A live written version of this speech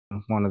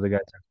one of the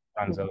guys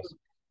that runs those.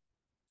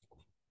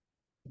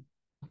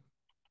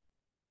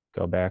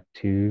 Go back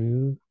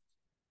to,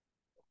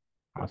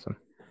 awesome.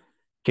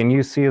 Can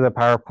you see the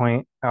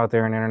PowerPoint out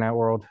there in internet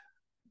world?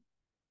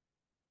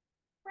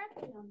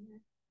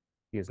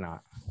 He is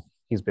not.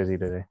 He's busy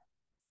today.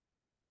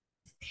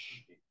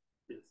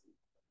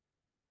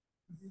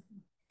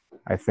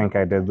 I think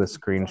I did the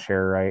screen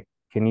share right.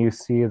 Can you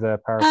see the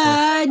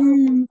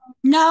PowerPoint?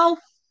 No.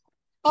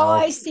 All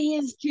I see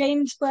is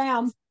James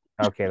Brown.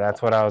 Okay,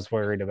 that's what I was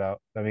worried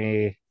about. Let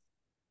me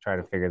try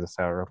to figure this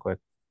out real quick.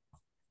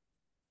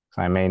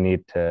 I may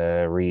need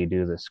to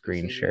redo the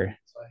screen share.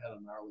 So I had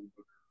a gnarly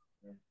book.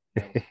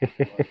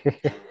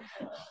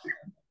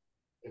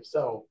 If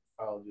so,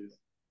 apologies.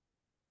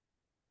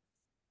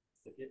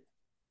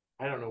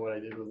 I don't know what I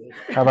did with it.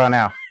 How about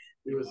now?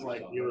 It was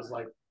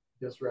like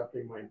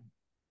disrupting my.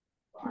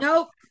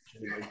 Nope.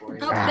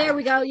 Oh, there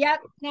we go. Yep.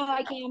 Now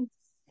I can.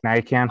 Now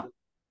you can?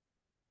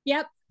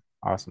 Yep.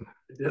 Awesome. I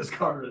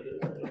discarded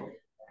it.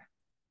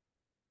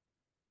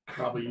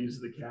 Probably use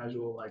the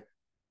casual like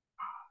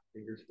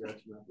finger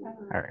scratch method.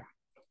 All right.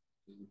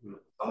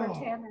 For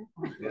Tanner.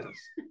 Yes.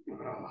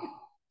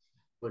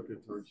 Look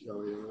at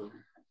Torchelli.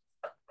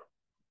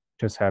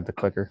 Just had the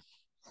clicker.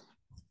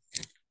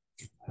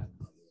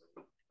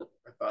 I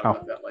thought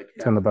about that like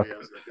it's in the book.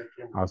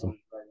 Awesome.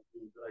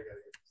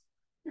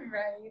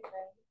 Right.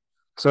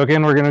 So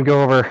again, we're going to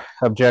go over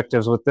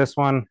objectives with this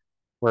one.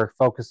 We're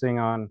focusing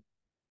on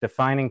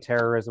defining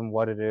terrorism,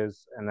 what it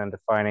is, and then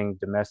defining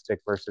domestic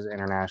versus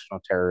international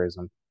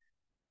terrorism.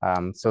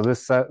 So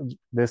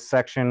this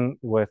section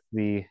with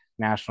the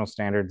national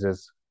standards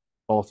is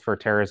both for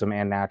terrorism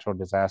and natural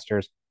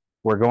disasters.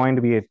 We're going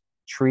to be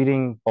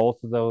treating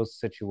both of those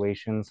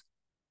situations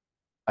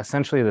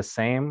essentially the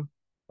same,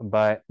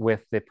 but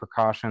with the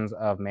precautions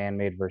of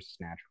man-made versus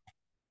natural.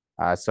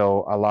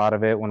 So a lot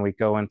of it, when we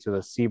go into the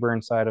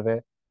CBRN side of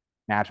it,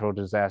 natural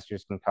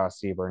disasters can cause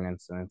CBRN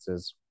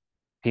incidences.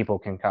 People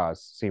can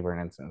cause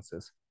CBRN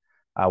incidences.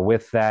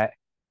 With that,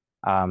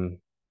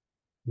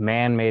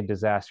 man-made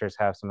disasters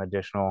have some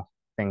additional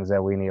things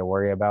that we need to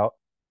worry about.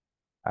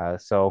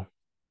 So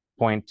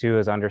point 2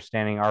 is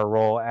understanding our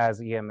role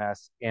as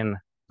EMS in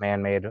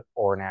man-made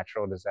or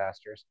natural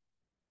disasters.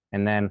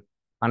 And then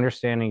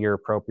understanding your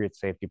appropriate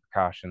safety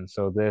precautions.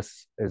 So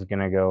this is going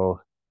to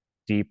go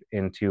deep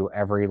into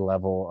every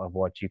level of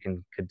what you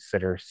can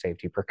consider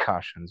safety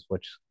precautions,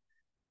 which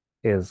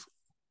is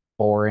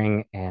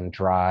boring and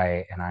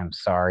dry, and I'm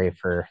sorry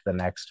for the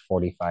next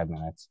 45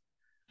 minutes.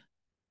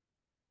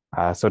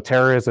 So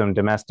terrorism,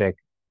 domestic,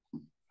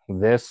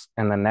 this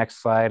and the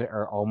next slide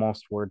are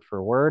almost word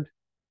for word.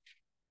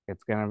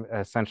 It's going to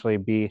essentially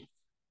be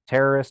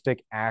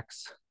terroristic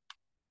acts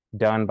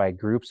done by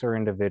groups or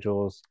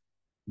individuals,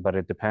 but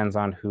it depends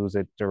on who's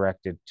it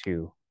directed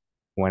to.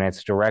 When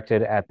it's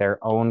directed at their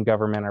own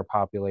government or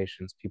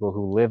populations, people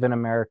who live in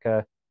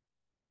America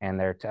and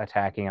they're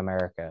attacking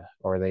America,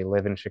 or they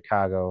live in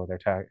Chicago,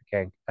 they're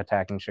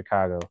attacking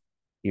Chicago.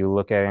 You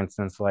look at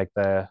instances like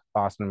the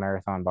Boston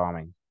Marathon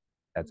bombing,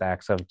 that's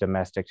acts of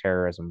domestic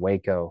terrorism.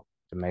 Waco,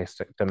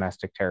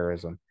 domestic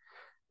terrorism.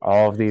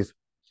 All of these.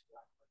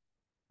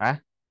 Huh?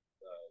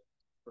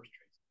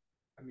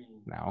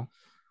 No,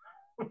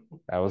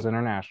 that was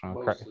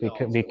international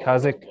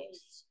because it,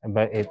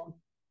 but it.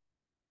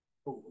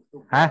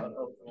 Huh?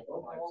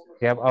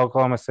 Yep,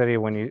 Oklahoma City.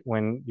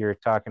 When you're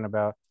talking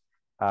about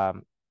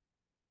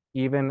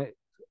even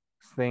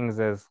things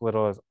as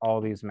little as all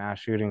these mass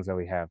shootings that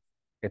we have,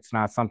 it's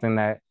not something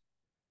that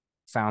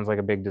sounds like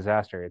a big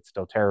disaster. It's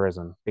still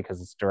terrorism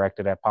because it's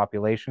directed at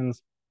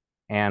populations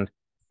and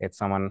it's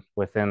someone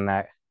within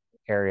that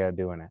area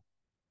doing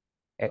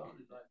it.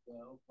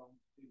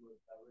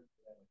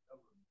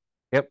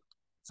 Yep.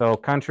 So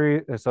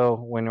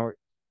when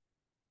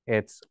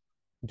it's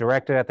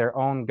directed at their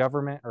own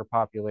government or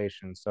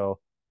population. So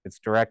it's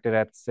directed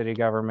at the city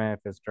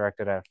government, if it's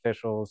directed at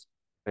officials,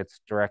 if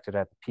it's directed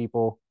at the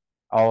people,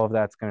 all of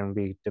that's going to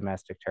be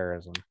domestic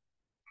terrorism.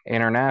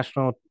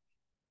 International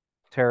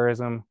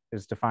terrorism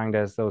is defined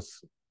as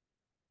those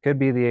could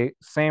be the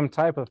same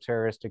type of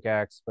terroristic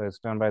acts, but it's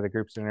done by the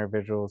groups and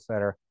individuals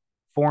that are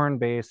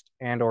foreign-based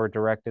and or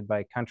directed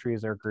by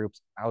countries or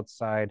groups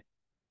outside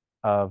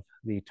of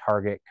the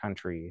target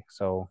country.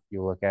 So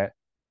you look at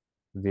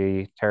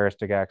the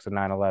terroristic acts of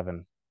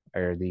 9/11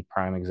 are the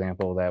prime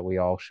example that we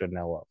all should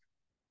know of.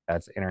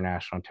 That's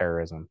international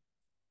terrorism.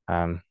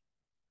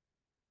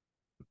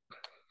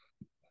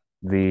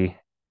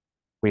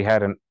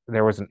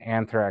 There was an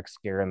anthrax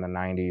scare in the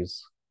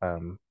 90s. I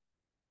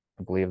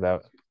believe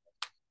that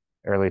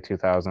early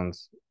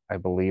 2000s. I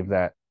believe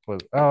that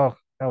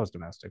was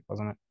domestic,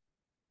 wasn't it?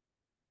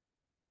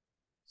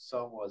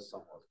 Some was.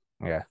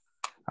 Yeah.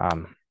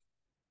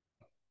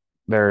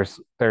 There's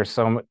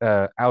some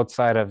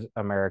outside of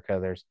America,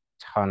 there's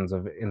tons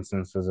of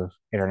instances of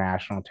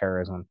international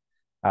terrorism.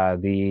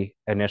 The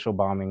initial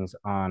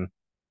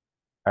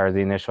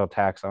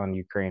attacks on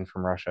Ukraine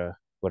from Russia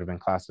would have been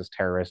classed as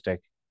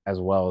terroristic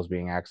as well as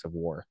being acts of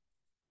war.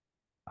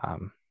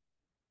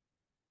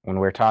 When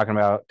we're talking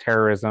about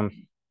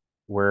terrorism,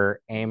 we're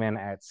aiming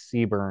at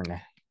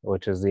CBRNE,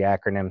 which is the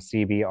acronym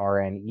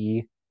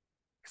CBRNE,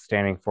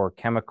 standing for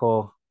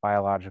chemical,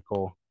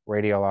 biological,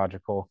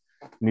 radiological,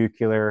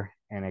 nuclear,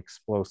 and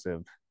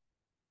explosive.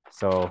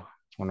 So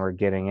when we're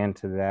getting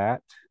into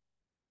that,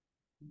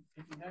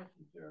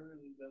 international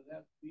terrorism, does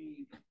that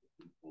be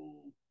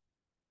people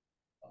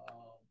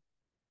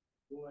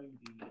doing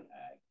the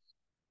acts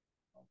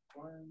of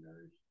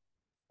foreigners?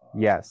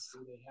 yes,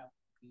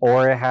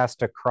 or it has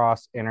to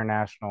cross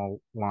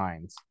international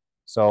lines.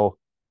 So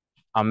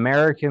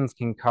Americans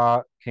can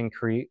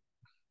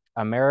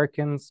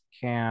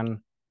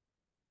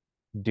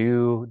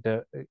do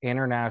the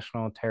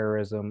international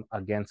terrorism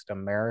against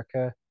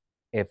America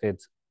if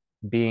it's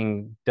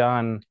being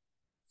done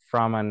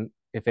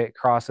if it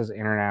crosses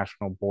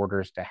international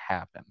borders to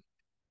happen.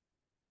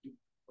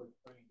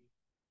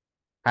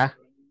 Huh?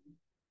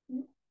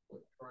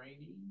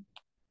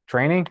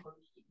 Training?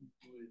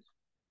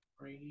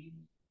 Training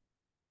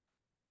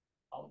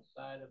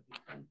outside of the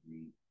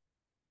country.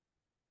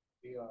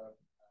 They are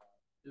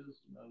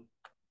citizens of the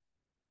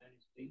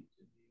United States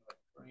and they are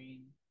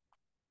trained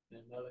in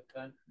another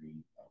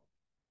country.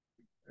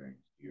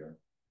 Here.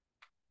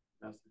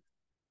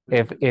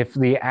 If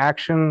the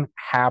action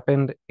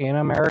happened in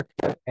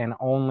America and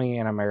only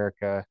in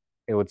America,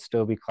 it would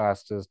still be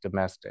classed as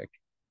domestic.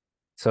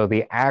 So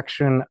the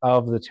action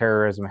of the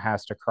terrorism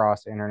has to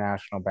cross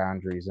international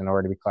boundaries in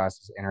order to be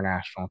classed as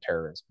international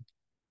terrorism.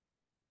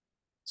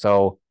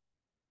 So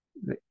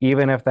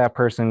even if that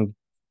person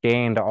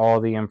gained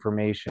all the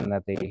information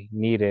that they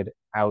needed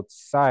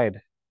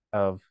outside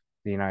of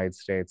the United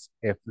States,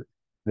 if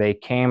they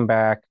came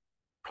back,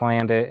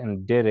 planned it,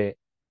 and did it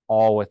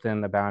all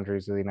within the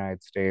boundaries of the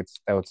United States,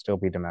 that would still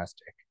be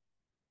domestic.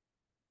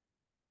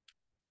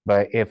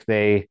 But if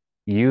they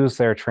used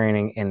their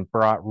training and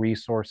brought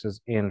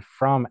resources in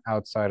from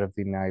outside of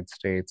the United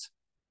States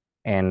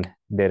and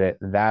did it,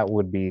 that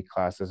would be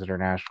classed as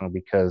international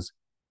because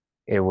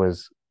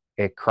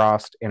it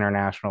crossed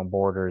international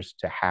borders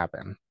to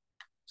happen.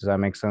 Does that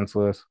make sense,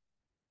 Lewis?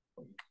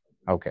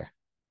 Okay.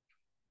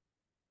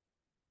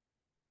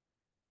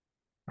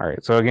 All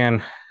right. So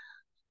again,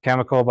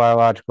 chemical,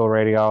 biological,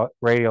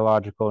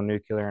 radiological,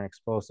 nuclear, and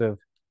explosive.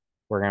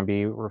 We're going to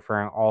be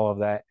referring all of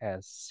that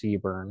as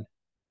CBRN.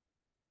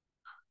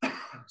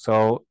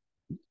 So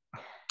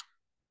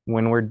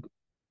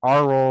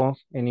our role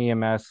in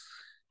EMS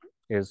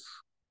is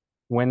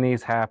when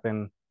these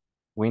happen,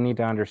 we need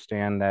to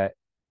understand that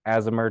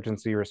as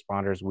emergency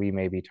responders, we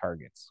may be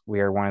targets.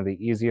 We are one of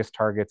the easiest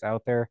targets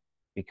out there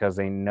because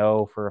they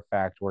know for a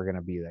fact we're going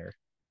to be there.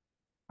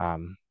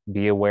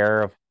 Be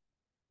aware of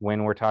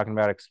when we're talking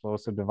about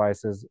explosive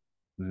devices,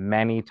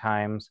 many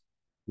times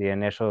the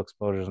initial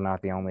exposure is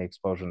not the only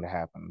explosion to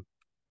happen.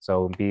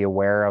 So be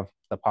aware of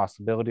the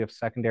possibility of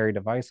secondary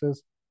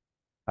devices.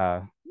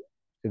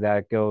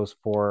 That goes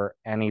for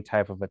any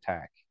type of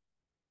attack.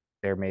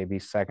 There may be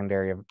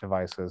secondary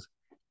devices.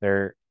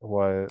 There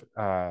was,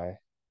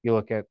 you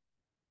look at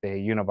the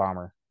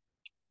Unabomber,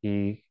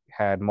 he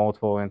had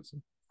multiple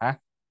instances. Huh?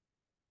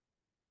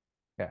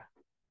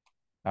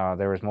 Yeah.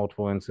 There was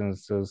multiple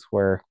instances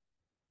where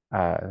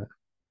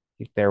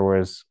there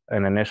was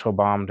an initial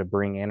bomb to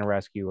bring in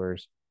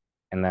rescuers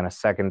and then a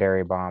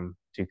secondary bomb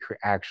to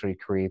actually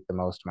create the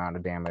most amount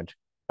of damage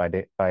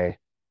by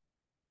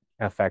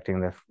affecting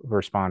the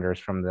responders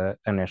from the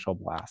initial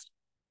blast.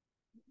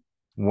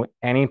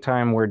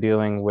 Anytime we're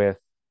dealing with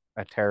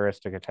a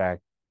terroristic attack,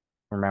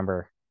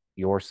 remember,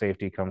 your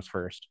safety comes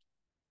first.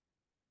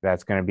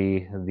 That's going to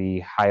be the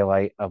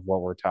highlight of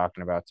what we're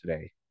talking about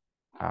today.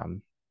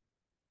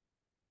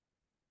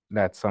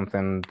 That's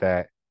something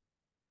that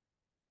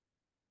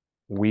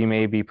we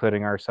may be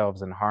putting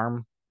ourselves in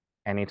harm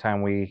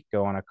anytime we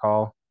go on a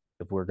call.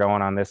 If we're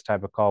going on this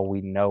type of call,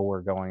 we know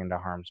we're going into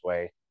harm's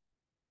way.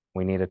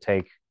 We need to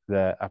take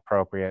the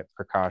appropriate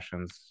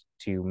precautions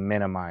to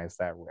minimize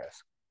that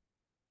risk.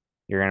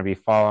 You're going to be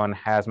following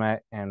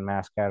hazmat and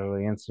mass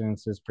casualty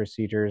incidences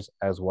procedures,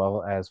 as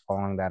well as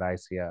following that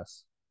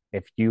ICS.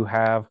 If you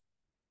have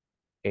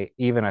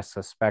even a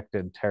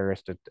suspected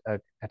terrorist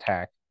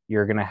attack,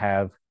 you're going to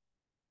have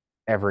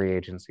every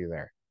agency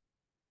there.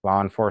 Law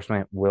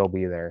enforcement will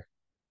be there.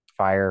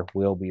 Fire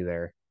will be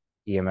there.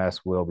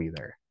 EMS will be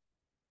there.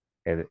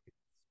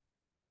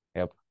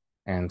 Yep.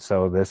 And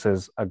so this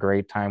is a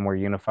great time where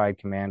unified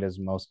command is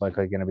most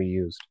likely going to be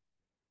used.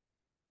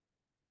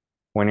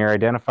 When you're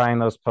identifying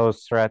those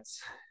posed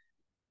threats,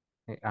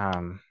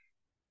 the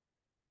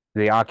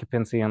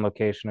occupancy and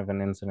location of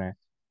an incident.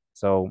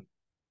 So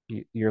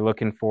you're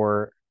looking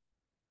for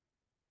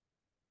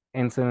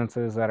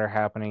incidences that are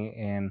happening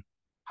in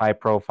high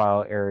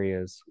profile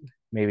areas,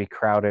 maybe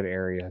crowded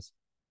areas.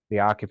 The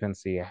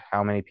occupancy,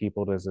 how many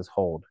people does this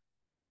hold?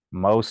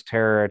 Most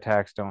terror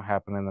attacks don't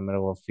happen in the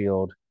middle of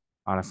field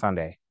on a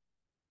Sunday.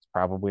 It's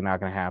probably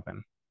not going to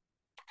happen.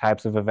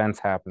 Types of events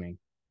happening.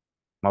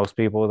 Most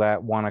people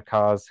that want to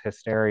cause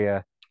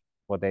hysteria,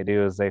 what they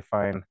do is they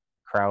find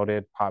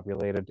crowded,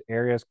 populated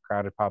areas,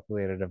 crowded,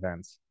 populated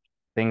events,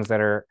 things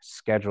that are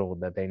scheduled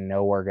that they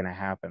know are going to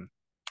happen.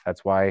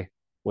 That's why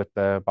with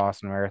the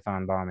Boston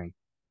Marathon bombing.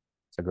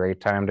 It's a great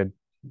time to,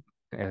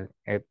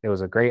 it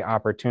was a great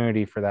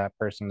opportunity for that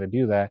person to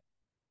do that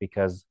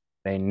because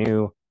they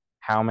knew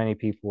how many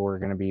people were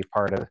going to be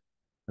part of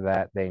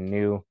that. They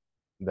knew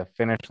the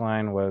finish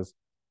line was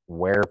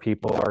where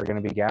people are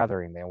going to be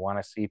gathering. They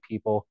want to see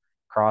people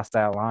cross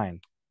that line.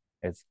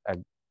 It's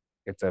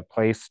a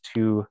place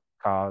to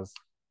cause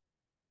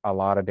a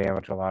lot of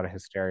damage, a lot of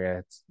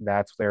hysteria.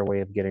 That's their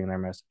way of getting their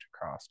message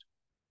across.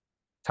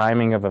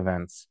 Timing of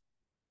events.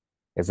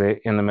 Is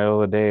it in the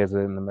middle of the day? Is it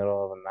in the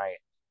middle of the night?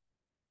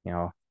 You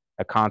know,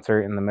 a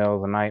concert in the middle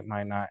of the night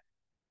might not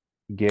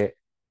get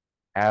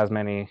as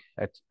many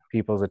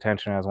people's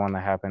attention as one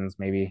that happens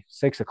maybe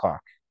 6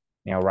 o'clock,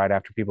 you know, right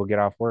after people get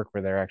off work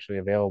where they're actually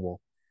available.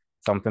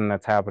 Something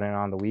that's happening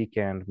on the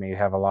weekend may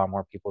have a lot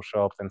more people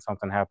show up than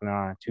something happening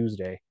on a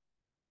Tuesday.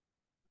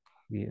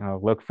 You know,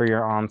 look for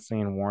your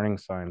on-scene warning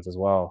signs as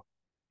well.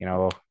 You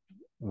know,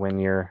 when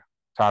you're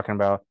talking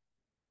about,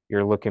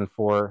 you're looking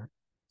for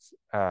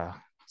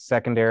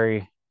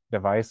secondary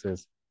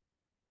devices.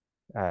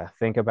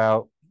 Think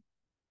about,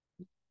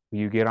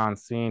 you get on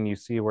scene, you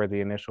see where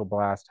the initial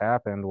blast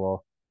happened.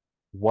 Well,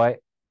 what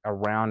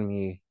around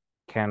me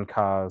can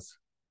cause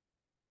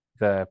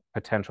the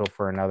potential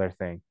for another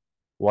thing?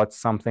 What's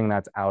something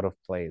that's out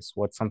of place?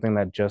 What's something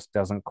that just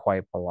doesn't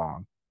quite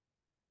belong?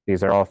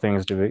 These are all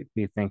things to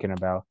be thinking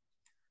about.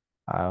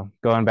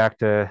 Going back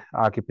to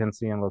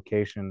occupancy and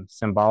location,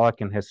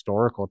 symbolic and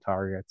historical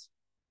targets.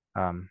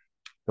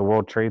 The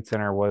World Trade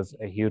Center was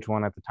a huge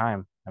one at the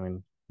time. I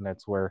mean,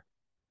 that's where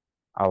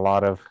a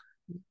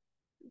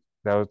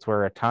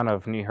ton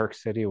of New York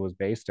City was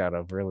based out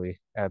of, really,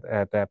 at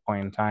that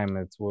point in time.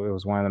 It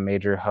was one of the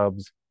major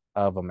hubs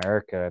of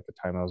America at the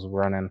time. It was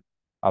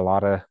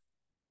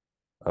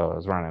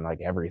running like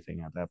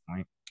everything at that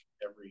point.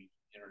 Every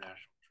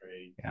international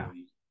trade. Yeah.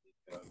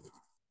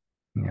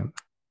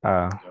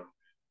 Yeah.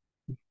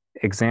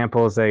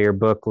 Examples that your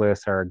book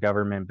lists are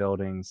government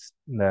buildings.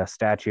 The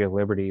Statue of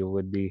Liberty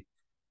would be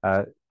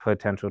a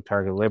potential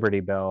target.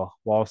 Liberty Bell,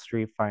 Wall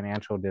Street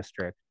Financial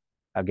District.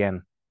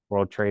 Again,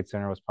 World Trade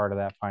Center was part of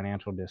that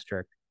financial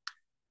district.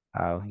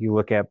 You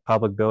look at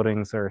public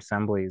buildings or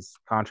assemblies,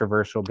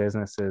 controversial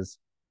businesses,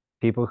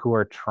 people who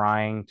are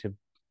trying to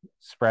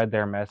spread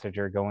their message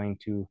are going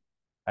to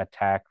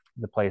attack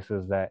the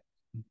places that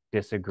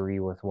disagree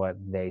with what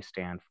they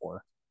stand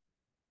for.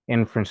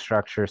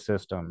 Infrastructure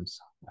systems.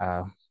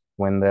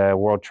 When the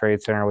World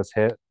Trade Center was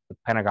hit, the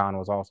Pentagon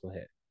was also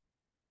hit.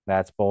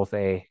 That's both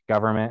a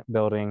government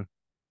building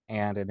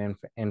and an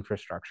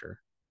infrastructure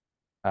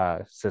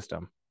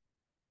system.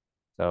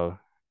 So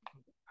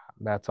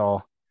that's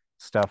all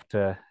stuff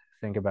to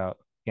think about.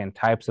 Again,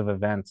 types of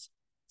events.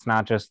 It's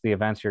not just the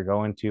events you're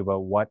going to, but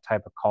what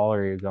type of call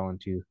are you going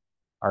to?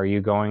 Are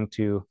you going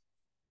to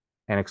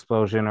an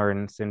explosion or an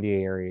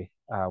incendiary?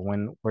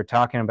 When we're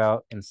talking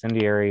about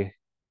incendiary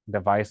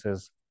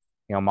devices,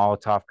 you know,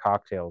 Molotov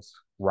cocktails,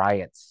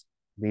 riots,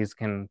 these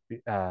can,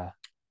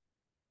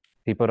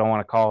 people don't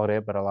want to call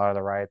it, but a lot of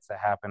the riots that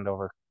happened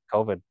over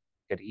COVID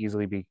could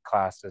easily be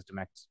classed as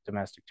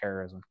domestic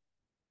terrorism.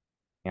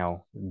 You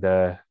know,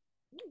 the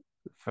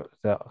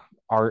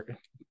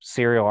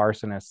serial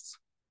arsonists,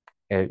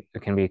 it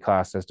can be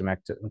classed as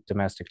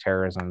domestic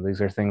terrorism.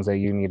 These are things that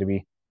you need to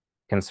be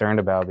concerned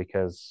about,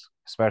 because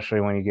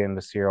especially when you get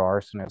into serial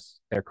arsonists,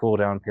 their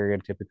cooldown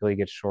period typically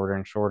gets shorter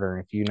and shorter.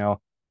 And if you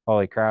know,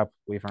 holy crap,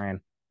 we've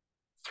ran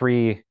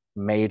 3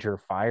 major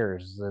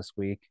fires this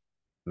week,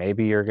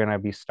 maybe you're going to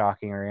be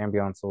stocking your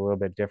ambulance a little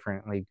bit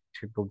differently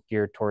to go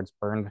geared towards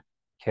burn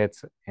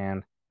kits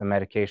and the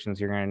medications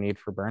you're going to need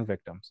for burn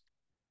victims.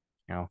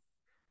 You know,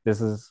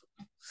 this is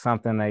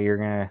something that you're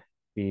going to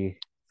be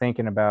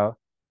thinking about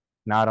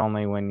not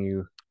only when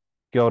you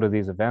go to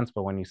these events,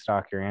 but when you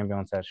stock your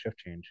ambulance at shift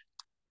change.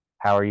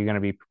 How are you going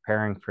to be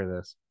preparing for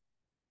this?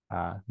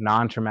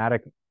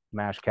 Non-traumatic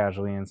mass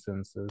casualty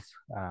instances.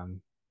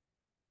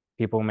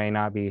 People may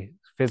not be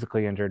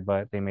physically injured,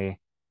 but they may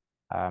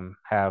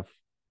have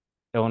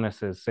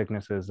illnesses,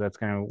 sicknesses. That's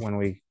going to, when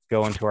we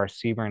go into our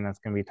CBRN, that's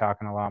going to be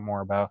talking a lot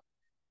more about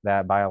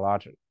that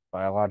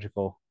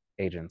biological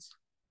agents.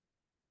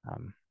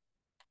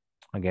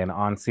 Again,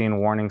 on-scene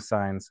warning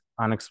signs,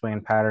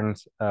 unexplained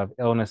patterns of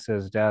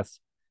illnesses, deaths,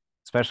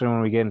 especially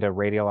when we get into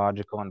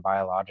radiological and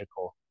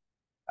biological.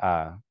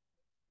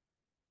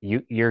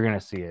 You're going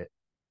to see it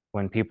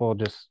when people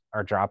just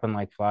are dropping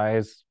like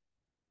flies,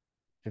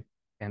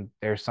 and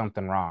there's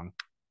something wrong.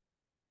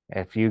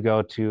 If you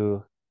go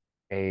to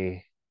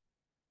a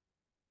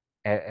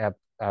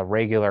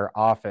regular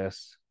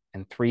office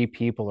and 3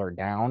 people are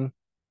down,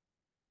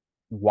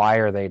 why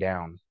are they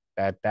down?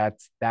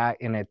 That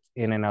in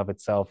and of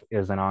itself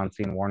is an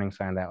on-scene warning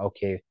sign that,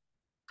 okay,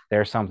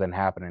 there's something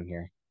happening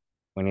here.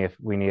 We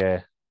need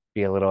to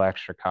be a little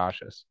extra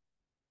cautious.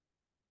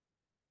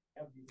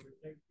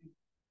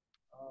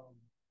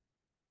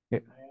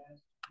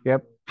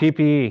 Yep.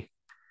 PPE.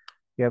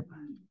 Yep.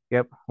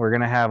 We're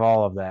gonna have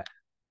all of that,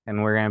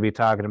 and we're gonna be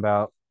talking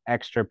about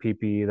extra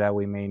PPE that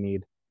we may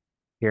need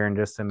here in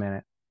just a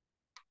minute.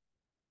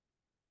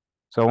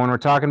 So when we're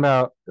talking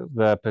about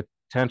the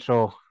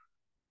potential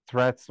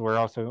threats, we're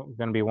also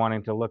going to be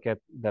wanting to look at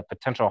the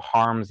potential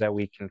harms that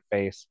we can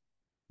face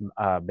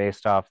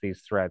based off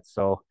these threats.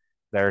 So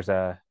there's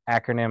a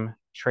acronym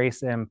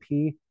TRACE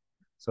MP.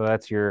 So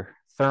that's your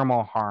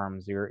thermal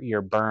harms,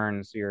 your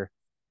burns,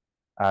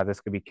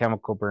 this could be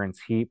chemical burns,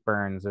 heat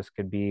burns. This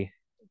could be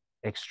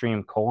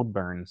extreme cold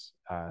burns.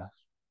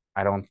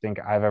 I don't think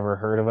I've ever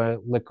heard of a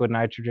liquid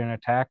nitrogen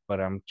attack,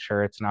 but I'm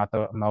sure it's not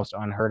the most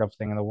unheard of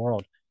thing in the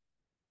world.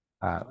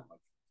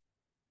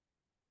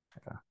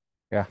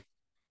 Yeah.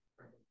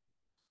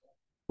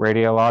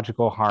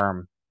 Radiological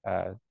harm.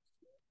 The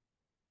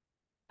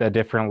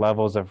different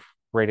levels of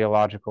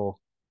radiological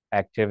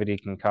activity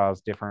can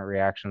cause different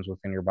reactions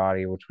within your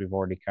body, which we've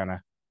already kind of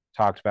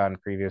talked about in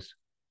previous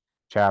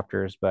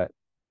chapters. But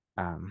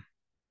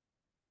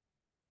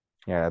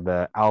yeah,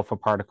 the alpha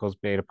particles,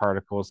 beta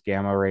particles,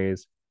 gamma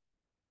rays,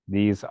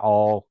 these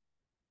all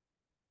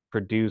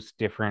produce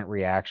different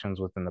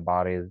reactions within the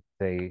body.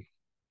 They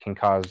can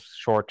cause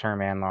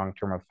short-term and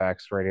long-term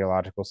effects.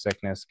 Radiological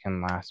sickness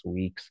can last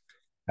weeks.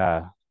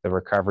 The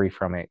recovery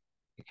from it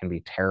can be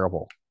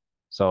terrible.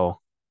 So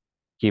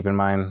keep in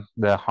mind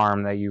the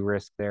harm that you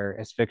risk there.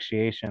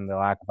 Asphyxiation, the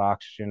lack of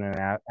oxygen in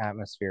the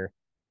atmosphere.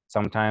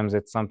 Sometimes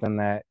it's something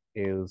that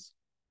is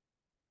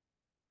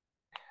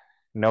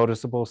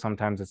noticeable,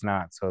 sometimes it's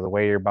not. So the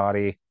way your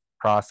body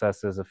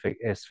processes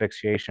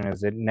asphyxiation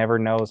is it never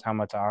knows how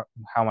much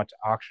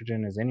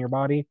oxygen is in your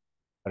body,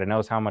 but it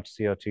knows how much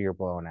CO2 you're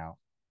blowing out.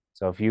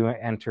 So if you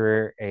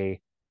enter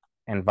a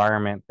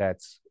environment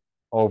that's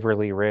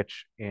overly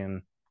rich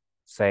in,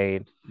 say,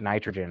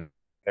 nitrogen,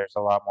 there's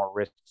a lot more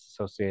risks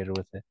associated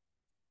with it.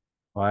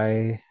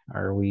 Why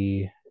are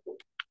we?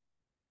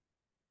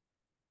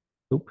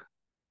 Oop.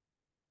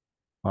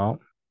 Well,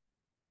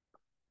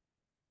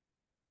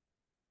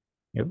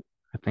 yep.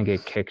 I think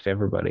it kicked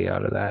everybody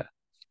out of that.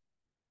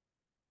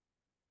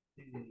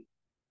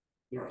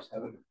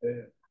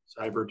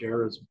 Cyber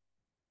terrorism.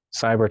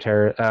 Cyber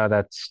terror.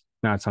 That's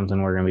not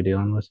something we're going to be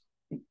dealing with.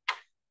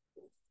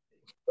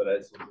 But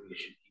that's something we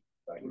should keep.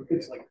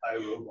 It's like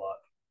iRobot.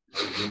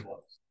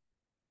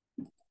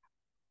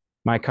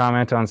 My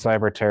comment on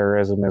cyber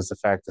terrorism is the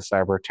fact that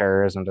cyber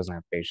terrorism doesn't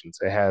have patience.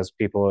 It has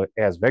people, it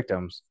has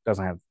victims,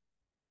 doesn't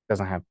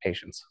have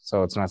patience.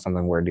 So it's not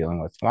something we're dealing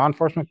with. Law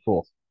enforcement,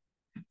 cool.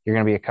 You're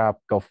gonna be a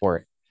cop, go for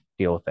it.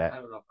 Deal with that. I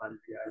don't know if I'm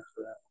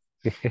for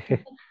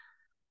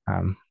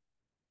that.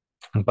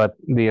 But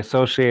the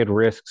associated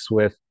risks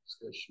with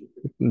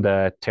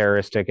the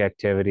terroristic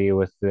activity,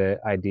 with the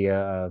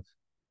idea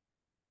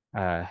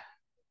of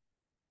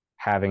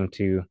having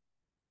to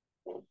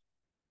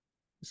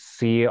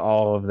see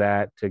all of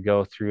that, to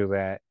go through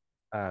that,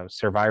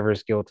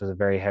 survivor's guilt is a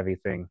very heavy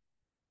thing.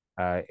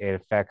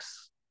 It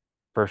affects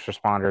first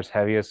responders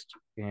heaviest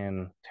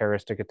in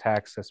terroristic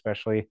attacks,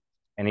 especially,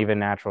 and even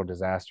natural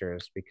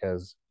disasters,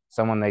 because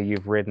someone that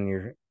you've ridden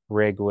your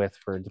rig with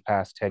for the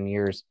past 10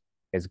 years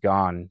is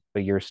gone,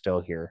 but you're still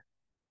here.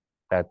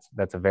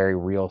 That's a very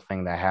real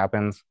thing that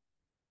happens,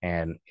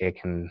 and it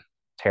can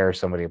tear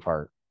somebody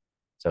apart.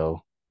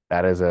 So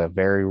that is a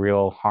very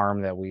real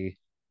harm that we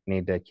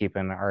need to keep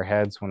in our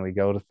heads when we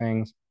go to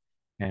things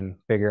and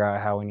figure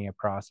out how we need to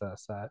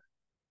process that.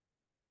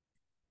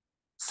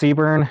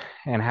 CBRN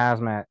and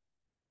hazmat,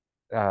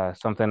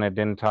 something I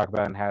didn't talk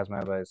about in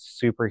hazmat, but it's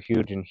super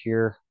huge in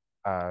here,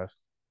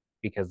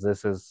 because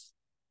this is,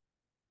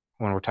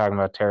 when we're talking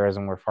about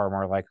terrorism, we're far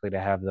more likely to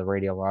have the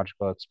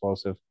radiological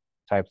explosive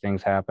type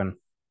things happen.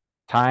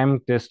 Time,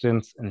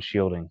 distance, and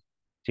shielding,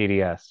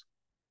 TDS.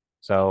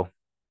 So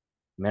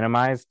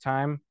minimize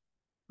time,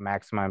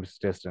 maximize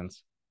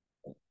distance.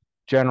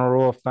 General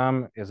rule of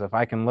thumb is if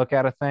I can look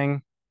at a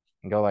thing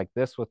and go like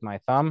this with my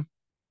thumb,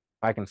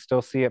 if I can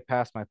still see it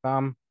past my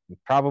thumb, I'm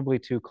probably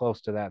too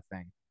close to that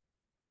thing.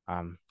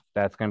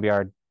 That's going to be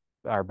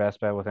our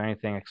best bet with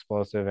anything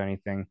explosive,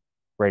 anything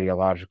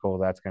radiological.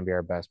 That's going to be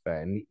our best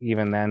bet. And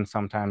even then,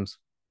 sometimes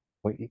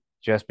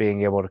just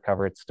being able to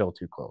cover it's still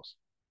too close.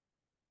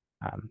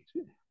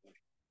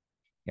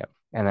 Yep.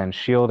 And then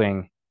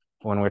shielding,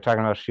 when we're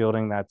talking about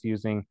shielding, that's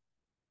using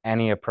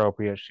any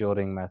appropriate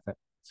shielding method.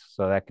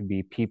 So that could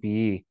be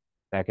PPE,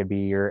 that could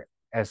be your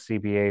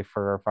SCBA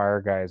for our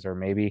fire guys, or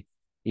maybe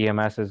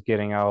EMS is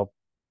getting out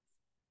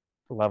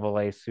level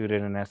A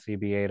suited and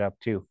SCBA'd up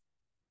too.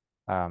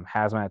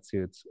 Hazmat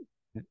suits.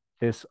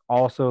 This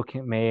also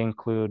may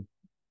include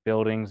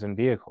buildings and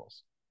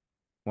vehicles.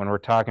 When we're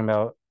talking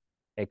about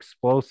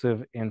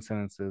explosive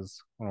incidences,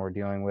 when we're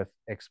dealing with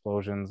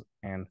explosions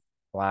and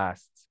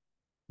blasts,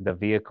 the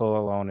vehicle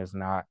alone is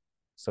not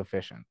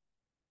sufficient.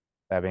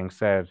 That being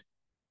said,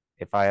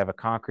 if I have a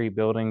concrete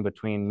building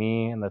between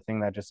me and the thing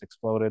that just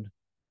exploded,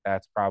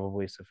 that's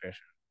probably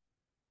sufficient.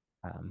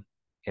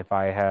 If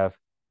I have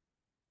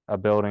a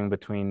building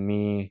between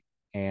me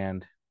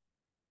and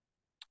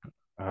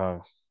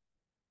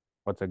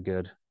what's a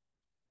good,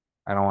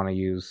 I don't want to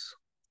use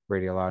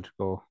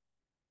radiological,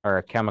 or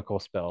a chemical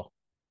spill,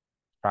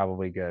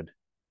 probably good.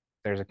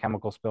 If there's a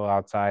chemical spill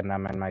outside and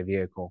I'm in my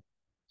vehicle,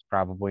 it's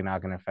probably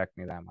not going to affect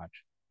me that much.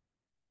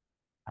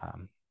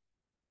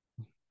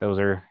 those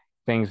are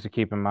things to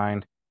keep in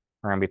mind.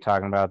 We're going to be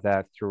talking about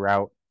that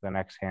throughout the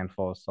next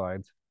handful of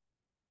slides.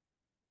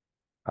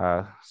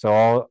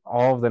 So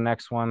all of the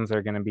next ones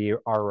are going to be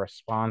our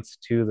response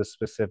to the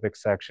specific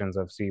sections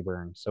of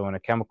CBRN. So in a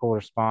chemical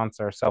response,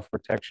 our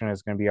self-protection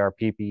is going to be our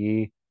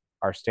PPE,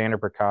 our standard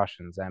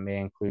precautions. That may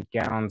include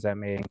gowns, that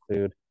may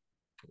include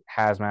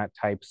hazmat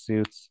type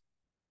suits.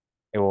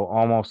 It will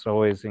almost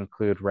always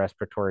include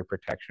respiratory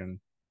protection.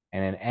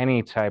 And in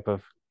any type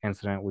of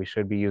incident, we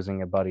should be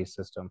using a buddy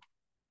system.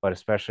 But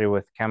especially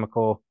with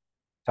chemical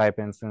type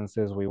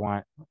instances, we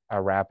want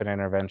a rapid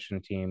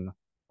intervention team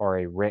or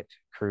a RIT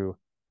crew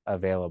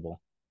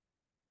available.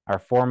 Our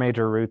four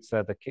major routes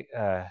that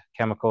the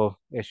chemical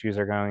issues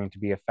are going to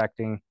be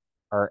affecting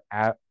are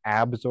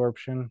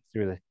absorption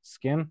through the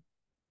skin.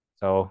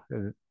 So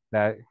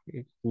that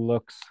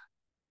looks,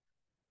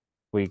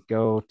 we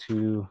go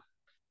to,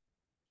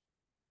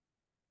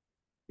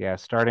 yeah,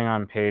 starting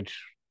on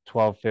page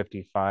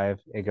 1255,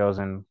 it goes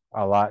in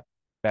a lot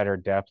better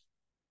depth.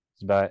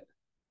 But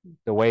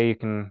the way you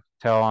can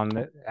tell on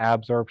the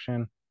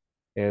absorption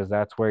is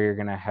that's where you're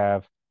going to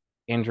have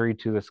injury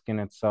to the skin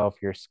itself,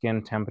 your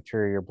skin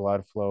temperature, your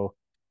blood flow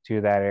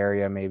to that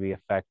area may be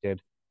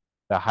affected.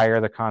 The higher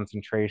the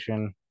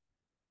concentration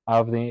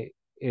of the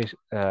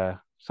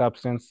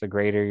substance, the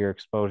greater your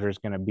exposure is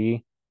going to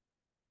be.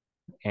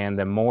 And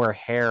the more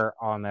hair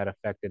on that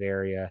affected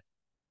area,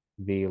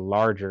 the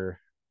larger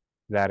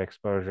that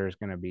exposure is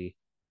going to be.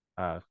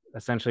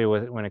 Essentially,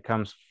 when it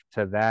comes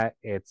to that,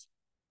 it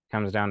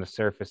comes down to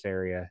surface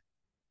area.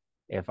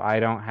 If I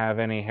don't have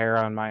any hair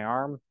on my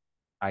arm,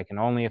 I can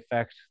only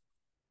affect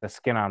the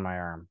skin on my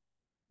arm.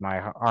 My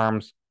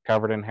arm's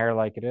covered in hair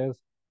like it is.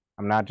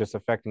 I'm not just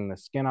affecting the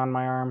skin on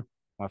my arm,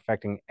 I'm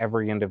affecting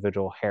every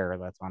individual hair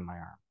that's on my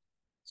arm.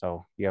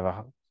 So you have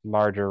a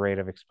larger rate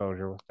of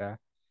exposure with that.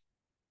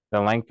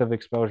 The length of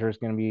exposure is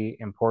going to be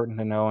important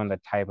to know, and the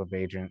type of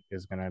agent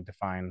is going to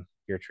define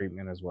your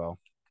treatment as well.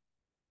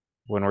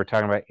 When we're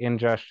talking about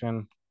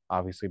ingestion,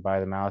 obviously by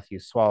the mouth, you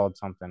swallowed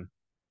something.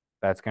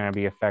 That's going to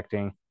be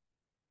affecting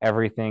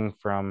everything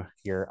from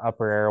your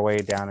upper airway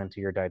down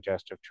into your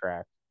digestive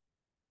tract.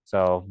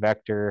 So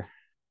vector,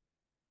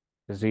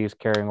 disease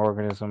carrying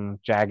organism,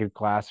 jagged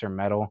glass or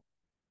metal.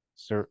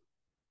 So,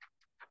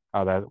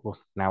 now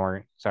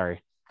we're,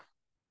 sorry.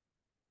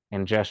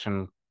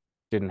 Ingestion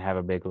didn't have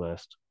a big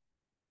list.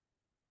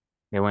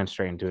 It went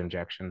straight into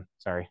injection,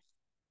 sorry.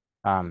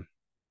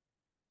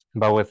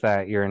 But with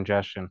that, your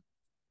ingestion,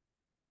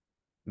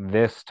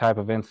 this type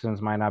of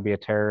instance might not be a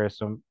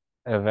terrorism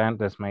event.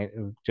 This might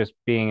just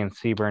being in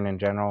CBRN in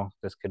general.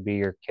 This could be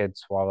your kid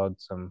swallowed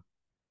some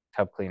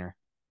tub cleaner.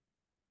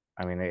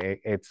 I mean,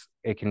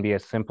 it can be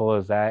as simple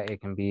as that. It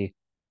can be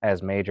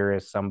as major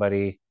as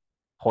somebody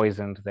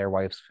poisoned their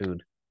wife's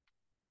food.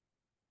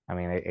 I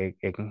mean,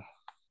 it can,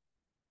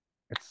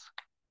 it's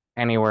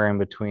anywhere in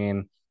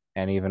between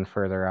and even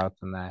further out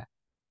than that.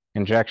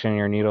 Injection,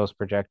 your needles,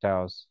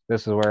 projectiles.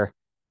 This is where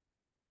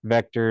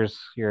vectors,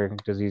 your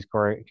disease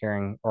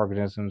carrying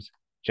organisms,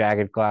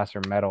 jagged glass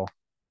or metal.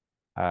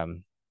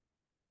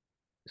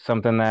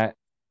 Something that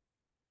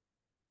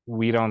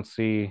we don't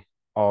see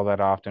all that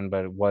often,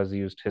 but it was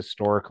used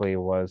historically,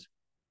 was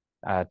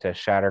to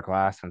shatter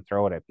glass and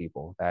throw it at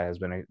people. That has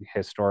been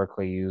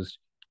historically used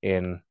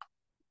in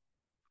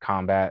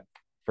combat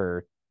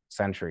for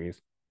centuries.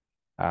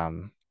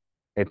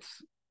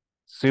 It's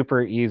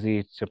super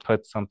easy to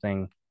put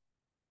something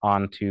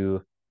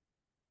onto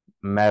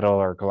metal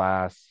or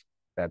glass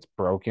that's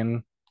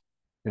broken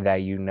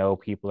that you know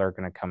people are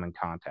going to come in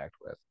contact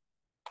with.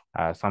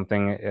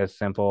 Something as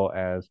simple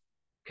as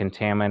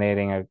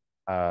contaminating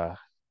a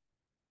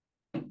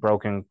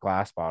broken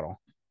glass bottle,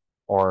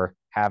 or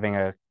having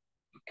a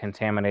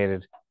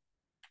contaminated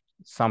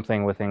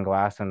something within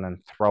glass and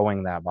then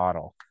throwing that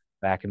bottle.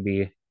 That can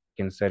be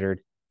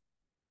considered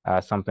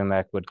something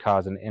that would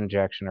cause an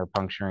injection or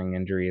puncturing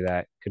injury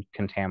that could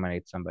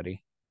contaminate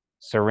somebody.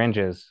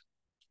 Syringes,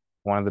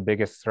 one of the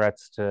biggest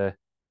threats to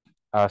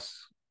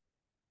us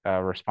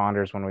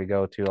responders when we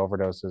go to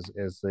overdoses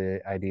is the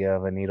idea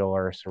of a needle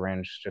or a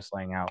syringe just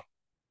laying out.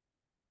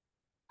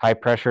 High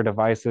pressure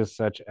devices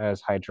such as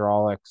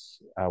hydraulics,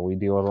 we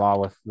deal a lot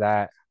with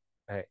that.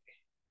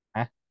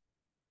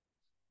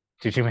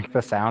 Did you make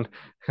the sound?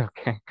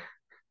 Okay.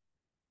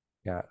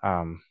 Yeah.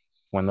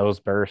 When those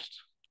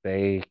burst,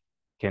 they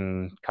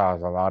can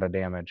cause a lot of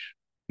damage,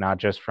 not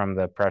just from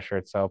the pressure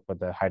itself, but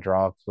the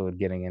hydraulic fluid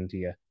getting into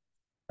you.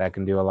 That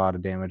can do a lot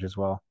of damage as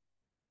well.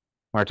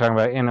 When we're talking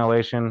about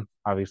inhalation,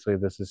 obviously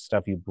this is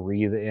stuff you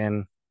breathe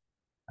in.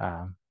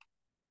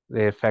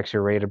 It affects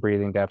your rate of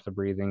breathing, depth of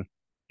breathing.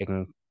 It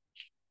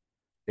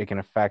can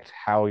affect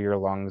how your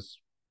lungs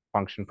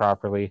function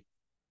properly.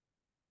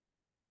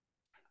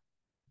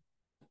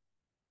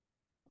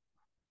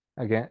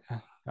 Again,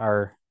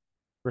 our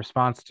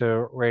response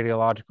to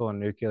radiological and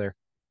nuclear,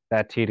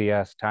 that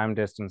TDS, time,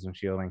 distance, and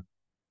shielding,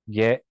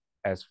 get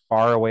as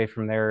far away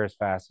from there as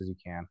fast as you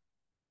can.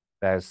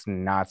 That is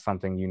not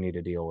something you need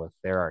to deal with.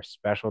 There are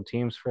special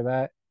teams for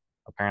that.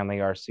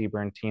 Apparently our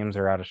CBRN teams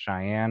are out of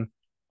Cheyenne,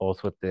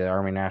 both with the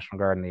Army National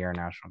Guard and the Air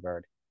National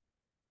Guard.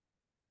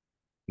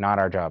 Not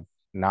our job,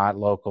 not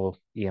local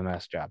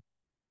EMS job.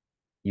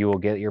 You will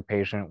get your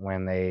patient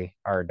when they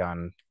are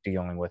done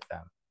dealing with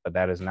them, but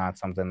that is not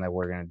something that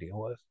we're going to deal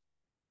with.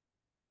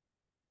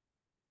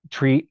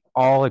 Treat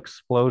all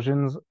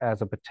explosions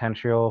as a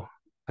potential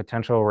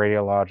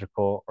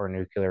radiological or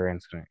nuclear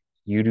incident.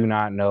 You do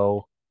not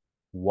know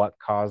what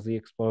caused the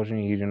explosion.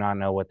 You do not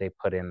know what they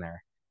put in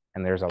there.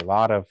 And there's a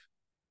lot of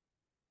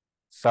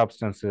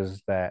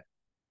substances that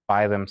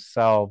by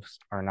themselves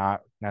are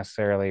not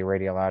necessarily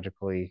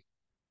radiologically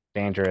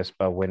dangerous,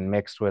 but when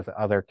mixed with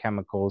other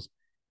chemicals,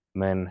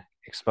 when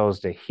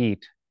exposed to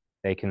heat,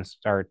 they can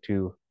start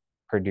to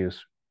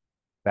produce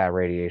that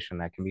radiation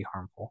that can be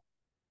harmful.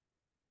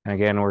 And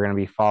again, we're going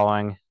to be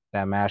following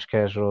that MASH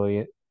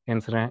casualty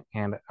incident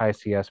and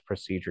ICS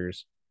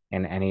procedures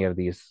in any of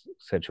these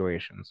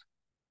situations.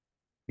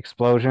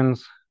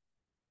 Explosions.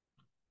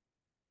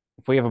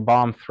 If we have a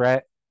bomb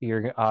threat,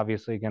 you're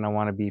obviously going to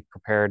want to be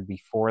prepared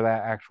before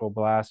that actual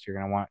blast. You're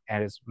going to want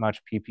as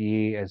much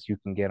PPE as you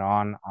can get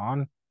on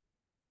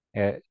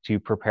to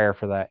prepare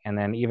for that. And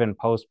then even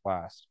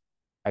post-blast,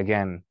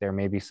 again, there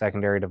may be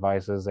secondary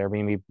devices. There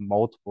may be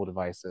multiple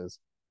devices.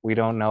 We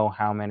don't know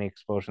how many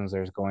explosions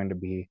there's going to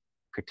be.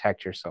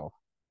 Protect yourself.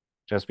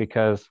 Just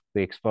because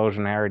the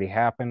explosion already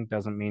happened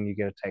doesn't mean you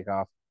get to take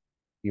off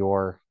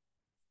your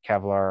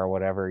Kevlar or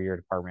whatever your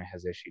department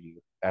has issued you.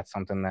 That's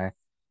something that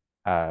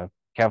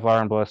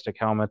Kevlar and ballistic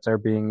helmets are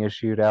being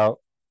issued out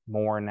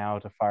more now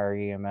to fire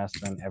EMS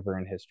than ever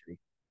in history.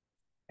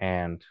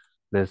 And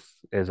this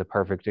is a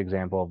perfect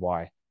example of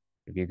why.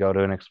 If you go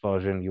to an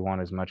explosion, you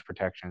want as much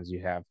protection as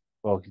you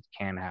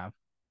can have.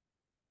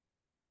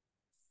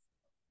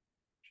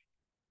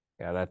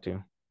 Yeah, that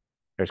too.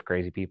 There's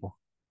crazy people.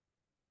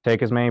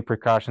 Take as many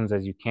precautions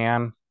as you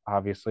can.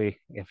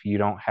 Obviously, if you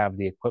don't have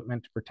the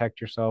equipment to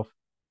protect yourself,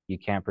 you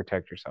can't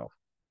protect yourself.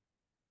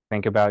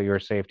 Think about your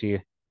safety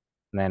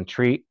and then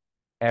treat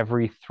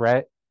every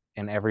threat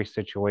in every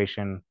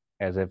situation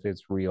as if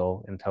it's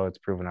real until it's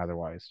proven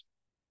otherwise.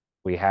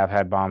 We have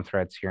had bomb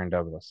threats here in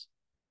Douglas.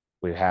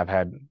 We have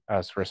had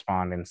us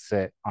respond and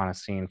sit on a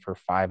scene for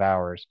 5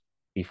 hours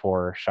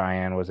before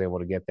Cheyenne was able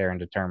to get there and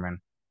determine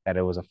that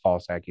it was a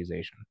false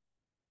accusation.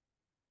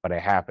 But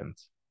it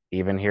happens.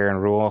 Even here in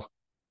rural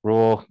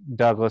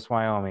Douglas,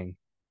 Wyoming,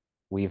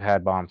 we've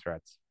had bomb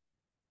threats.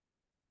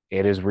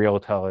 It is real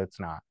till it's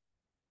not.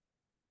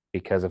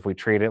 Because if we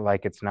treat it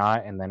like it's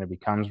not and then it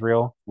becomes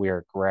real, we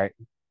are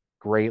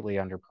greatly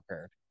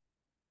underprepared.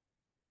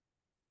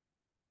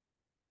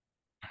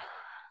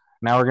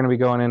 Now we're going to be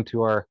going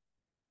into our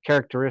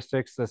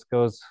characteristics. This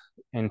goes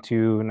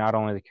into not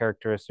only the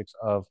characteristics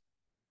of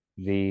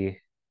the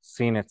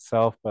scene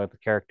itself, but the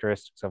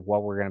characteristics of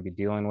what we're going to be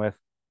dealing with.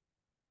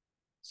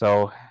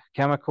 So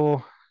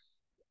chemical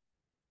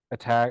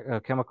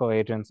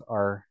agents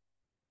are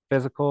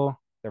physical,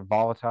 they're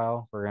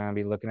volatile. We're going to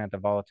be looking at the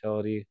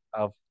volatility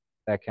of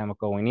that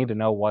chemical. We need to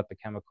know what the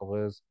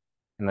chemical is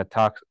and the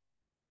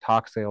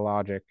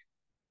toxicologic.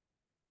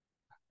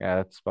 Yeah,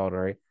 that's spelled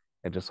right.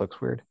 It just looks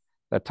weird.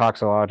 The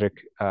toxicologic,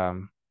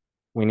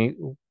 we need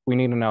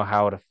to know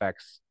how it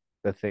affects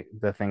the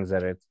things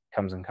that it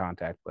comes in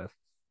contact with.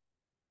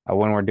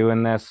 When we're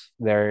doing this,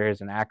 there is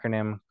an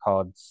acronym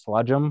called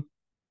SLUDGEM.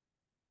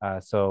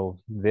 So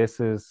this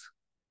is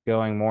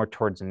going more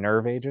towards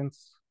nerve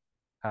agents,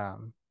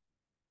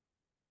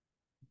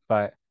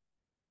 but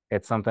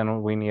it's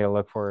something we need to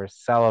look for: is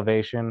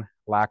salivation,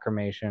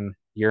 lacrimation,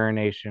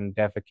 urination,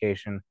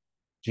 defecation,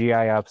 GI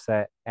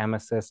upset,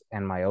 emesis,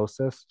 and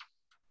meiosis.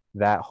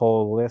 That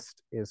whole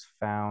list is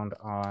found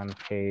on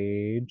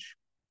page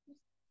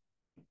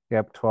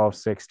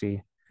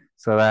 1260.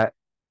 So that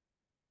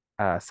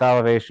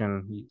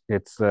salivation,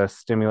 it's the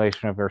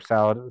stimulation of your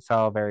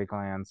salivary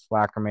glands.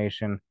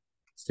 Lacrimation,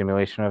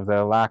 stimulation of the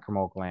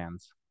lacrimal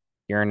glands.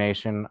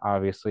 Urination,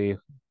 obviously,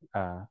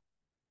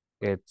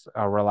 it's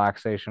a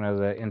relaxation of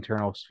the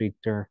internal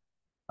sphincter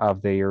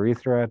of the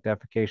urethra.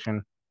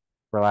 Defecation,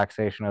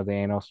 relaxation of the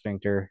anal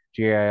sphincter.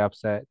 GI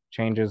upset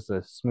changes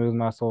the smooth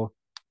muscle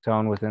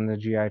tone within the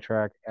GI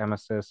tract.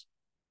 Emesis,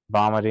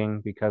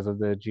 vomiting because of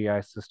the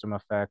GI system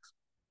effects.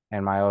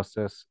 And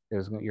meiosis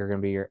is you're going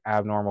to be your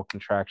abnormal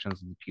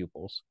contractions of the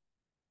pupils.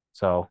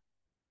 So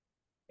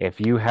if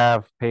you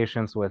have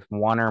patients with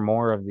one or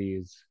more of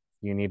these,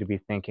 you need to be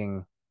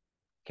thinking,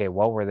 okay,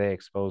 what were they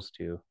exposed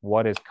to?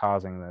 What is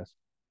causing this?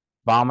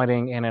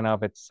 Vomiting in and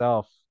of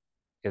itself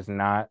is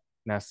not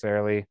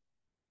necessarily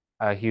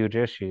a huge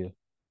issue,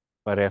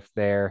 but if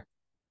they're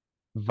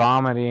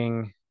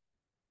vomiting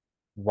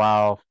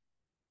while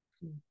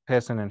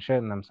pissing and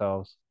shitting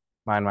themselves,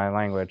 mind my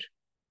language,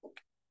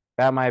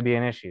 that might be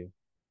an issue.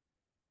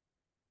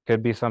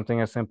 Could be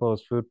something as simple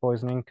as food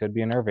poisoning, could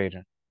be a nerve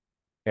agent.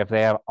 If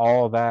they have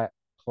all of that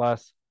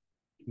plus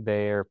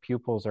their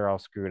pupils are all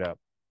screwed up,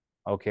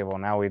 okay, well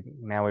now we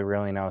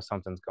really know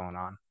something's going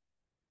on.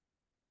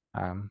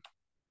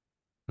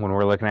 When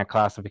we're looking at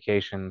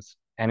classifications,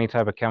 any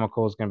type of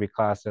chemical is going to be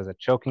classed as a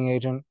choking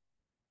agent,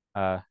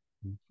 a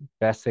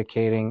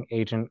vesiculating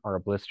agent, or a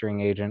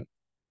blistering agent.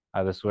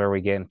 This is where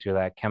we get into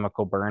that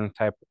chemical burn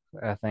type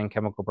thing.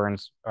 Chemical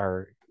burns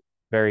are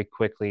very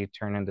quickly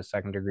turn into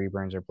second-degree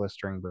burns or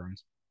blistering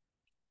burns.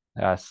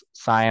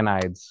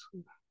 Cyanides,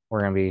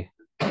 we're going to be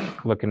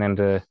looking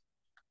into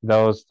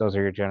those. Those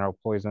are your general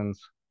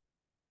poisons.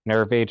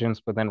 Nerve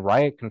agents, but then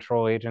riot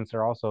control agents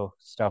are also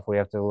stuff we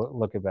have to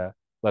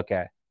look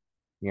at.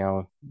 You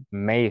know,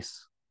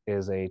 mace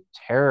is a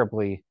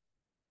terribly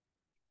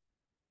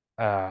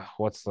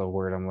what's the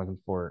word I'm looking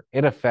for?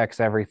 It affects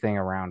everything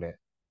around it.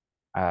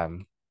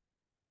 And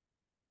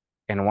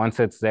once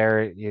it's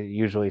there, it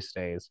usually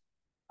stays.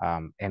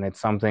 And it's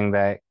something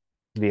that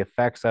the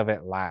effects of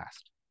it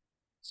last.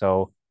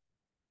 So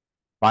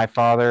my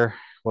father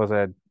was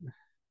a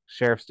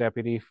sheriff's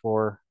deputy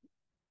for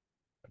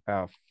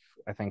about,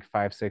 I think,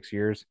 5-6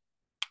 years.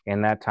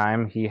 In that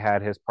time, he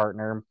had his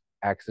partner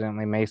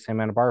accidentally mace him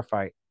in a bar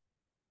fight.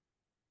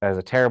 That is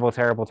a terrible,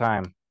 terrible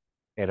time.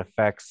 It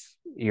affects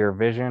your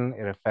vision,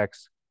 it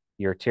affects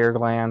your tear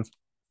glands,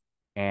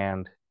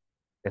 and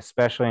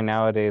especially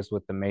nowadays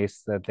with the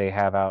mace that they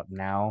have out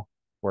now,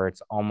 where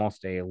it's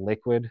almost a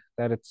liquid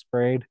that it's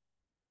sprayed.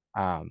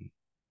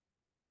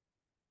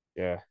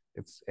 Yeah,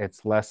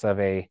 it's less of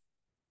a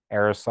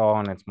aerosol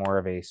and it's more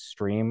of a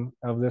stream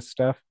of this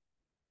stuff.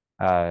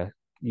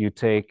 You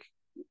take,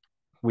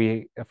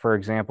 for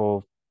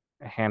example,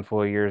 a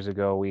handful of years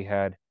ago, we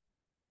had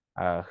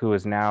who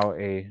is now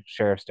a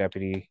sheriff's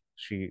deputy.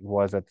 She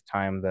was at the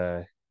time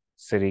the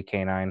city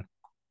canine.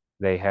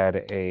 They had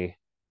a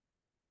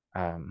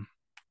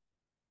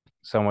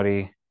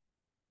somebody.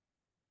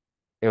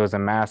 It was a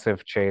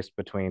massive chase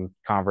between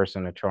Converse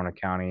and Natrona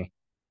County.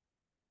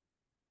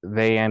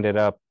 They ended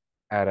up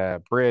at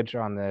a bridge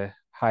on the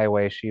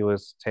highway. She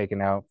was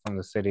taken out from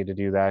the city to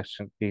do that,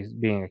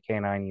 being a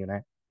canine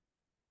unit.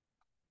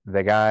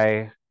 The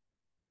guy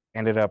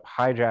ended up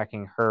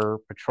hijacking her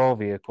patrol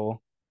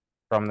vehicle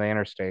from the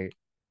interstate,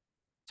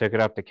 took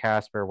it up to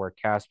Casper, where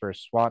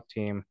Casper's SWAT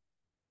team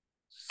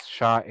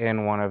shot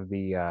in one of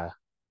the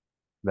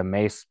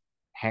mace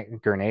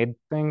grenade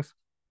things,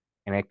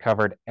 and it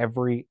covered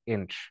every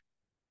inch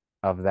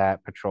of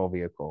that patrol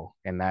vehicle,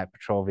 and that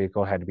patrol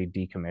vehicle had to be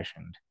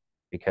decommissioned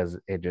because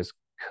it just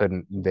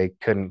they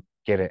couldn't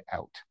get it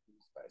out.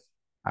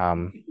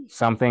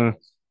 Something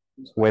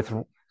with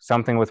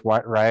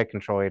riot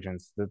control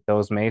agents,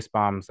 those mace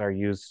bombs are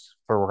used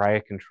for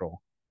riot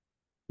control.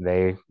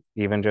 They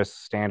even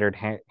just standard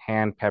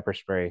hand pepper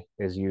spray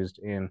is used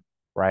in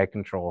riot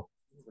control.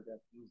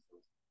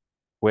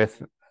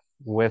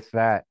 With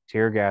that,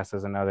 tear gas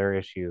is another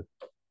issue.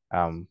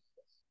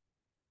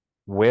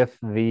 With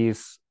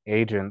these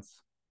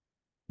agents,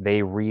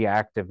 they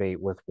reactivate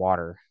with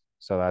water.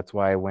 So that's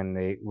why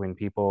when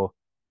people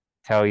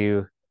tell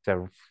you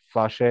to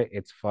flush it,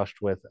 it's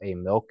flushed with a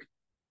milk.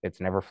 It's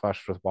never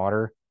flushed with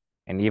water.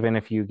 And even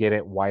if you get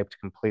it wiped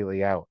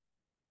completely out,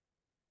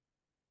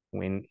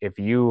 if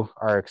you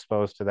are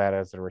exposed to that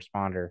as a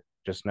responder,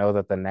 just know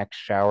that the next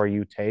shower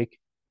you take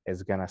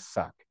is gonna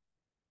suck.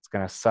 It's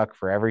gonna suck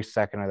for every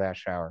second of that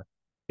shower,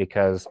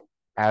 because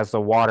as the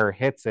water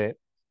hits it,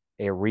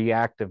 it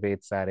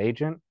reactivates that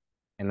agent.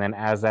 And then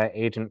as that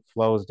agent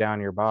flows down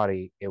your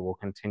body, it will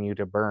continue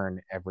to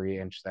burn every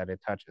inch that it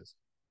touches.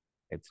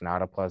 It's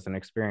not a pleasant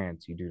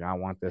experience. You do not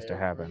want this to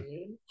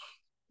happen.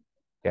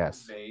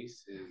 Yes.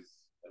 Base is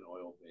an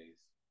oil base.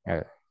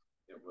 Yeah.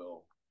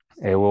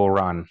 It will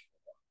run,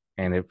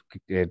 and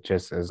it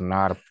just is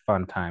not a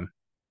fun time.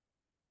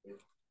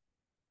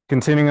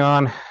 Continuing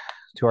on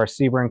to our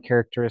CBRN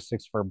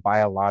characteristics for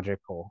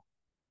biological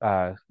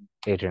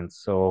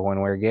agents. So when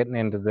we're getting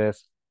into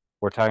this,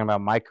 we're talking about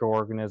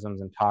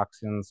microorganisms and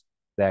toxins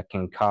that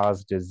can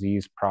cause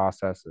disease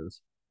processes.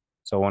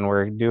 So when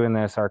we're doing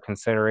this, our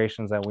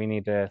considerations that we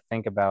need to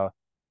think about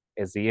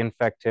is the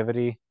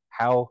infectivity.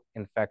 How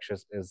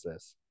infectious is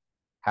this?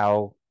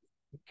 How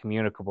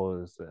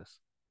communicable is this?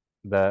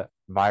 The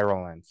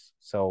virulence.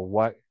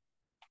 So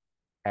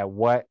at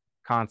what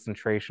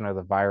concentration of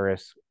the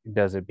virus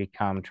does it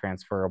become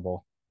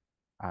transferable?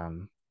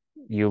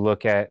 You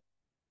look at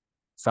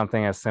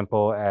something as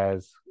simple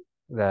as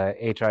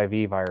the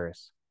HIV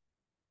virus.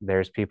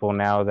 There's people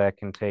now that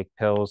can take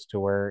pills to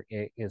where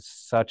it is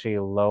such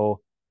a low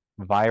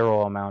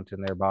viral amount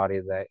in their body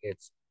that it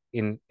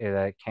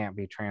can't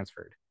be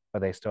transferred,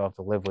 but they still have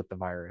to live with the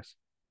virus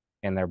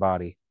in their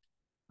body.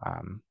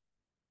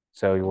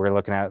 So we're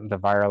looking at the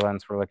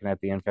virulence, we're looking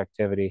at the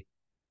infectivity,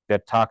 the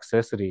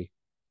toxicity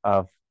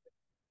of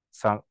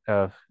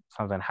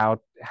something.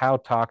 How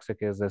toxic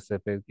is this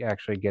if it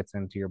actually gets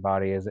into your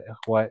body?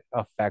 What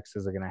effects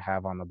is it going to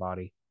have on the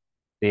body?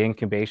 The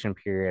incubation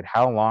period,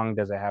 how long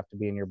does it have to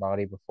be in your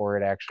body before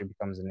it actually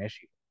becomes an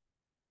issue?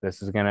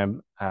 This is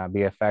going to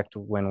be effect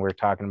when we're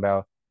talking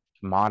about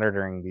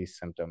monitoring these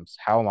symptoms.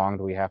 How long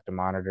do we have to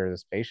monitor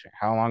this patient?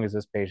 How long is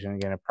this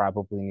patient going to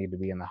probably need to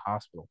be in the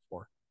hospital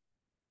for?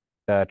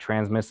 The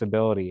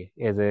transmissibility,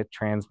 is it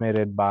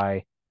transmitted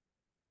by,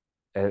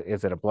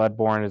 is it a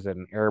bloodborne? Is it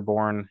an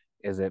airborne?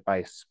 Is it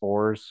by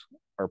spores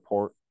or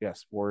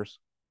spores?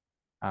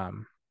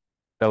 The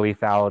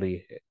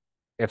lethality,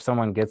 if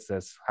someone gets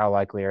this, how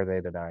likely are they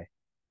to die?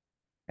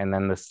 and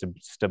then the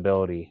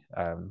stability.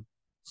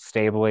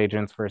 Stable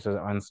agents versus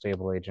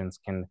unstable agents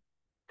can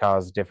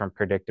cause different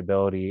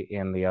predictability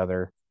in the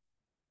other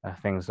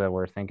things that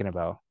we're thinking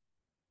about.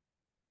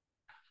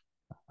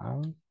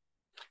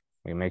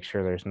 We make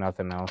sure there's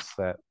nothing else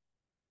that,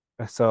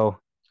 so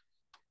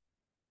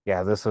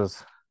yeah, this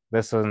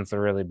one's a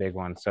really big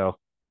one. So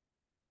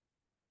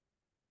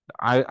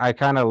I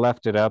kind of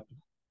left it up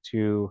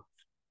to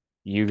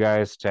you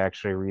guys to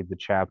actually read the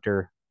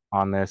chapter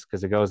on this,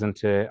 because it goes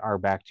into our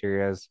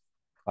bacterias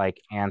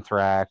like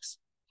anthrax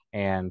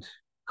and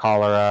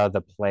cholera,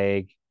 the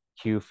plague,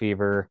 Q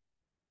fever.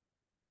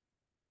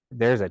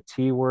 There's a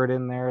T word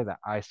in there that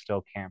I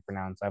still can't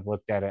pronounce. I've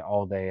looked at it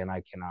all day and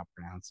I cannot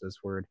pronounce this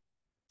word.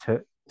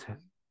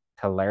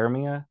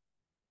 Tularemia?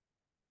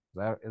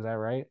 Is that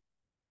right?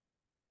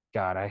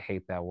 God, I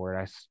hate that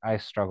word. I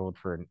struggled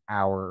for an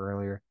hour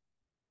earlier.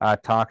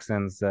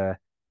 Toxins,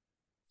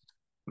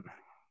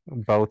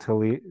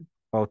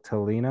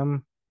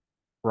 botulinum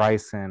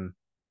ricin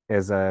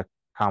is a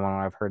common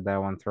one. I've heard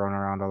that one thrown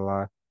around a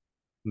lot.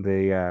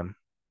 The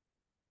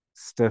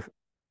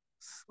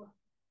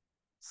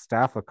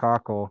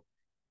staphylococcal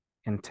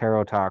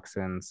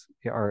enterotoxins,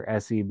 or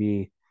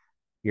SEB,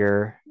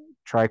 your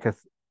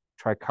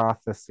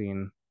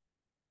trichothecene.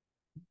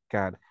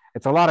 God,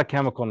 it's a lot of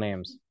chemical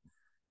names.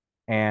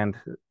 And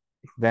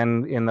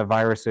then in the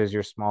viruses,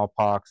 your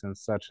smallpox and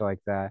such like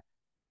that.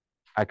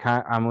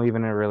 I'm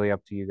leaving it really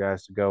up to you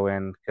guys to go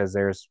in, because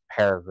there's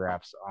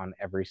paragraphs on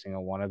every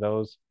single one of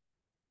those.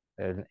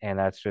 And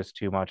that's just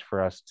too much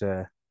for us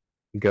to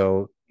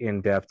go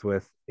in depth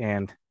with.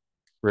 And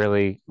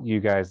really, you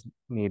guys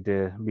need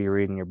to be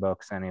reading your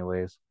books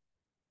anyways.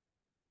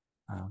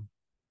 I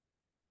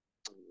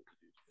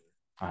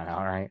know,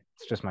 right?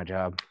 It's just my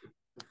job.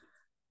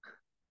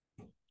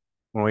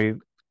 When we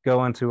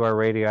go into our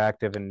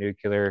radioactive and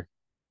nuclear,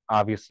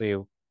 obviously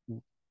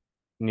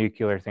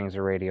nuclear things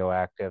are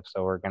radioactive,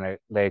 so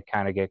they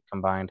kind of get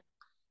combined.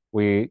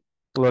 We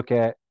look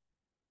at,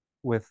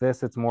 with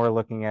this, it's more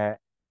looking at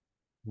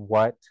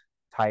what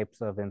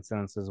types of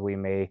incidences we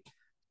may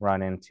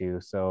run into.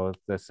 So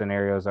the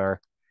scenarios are,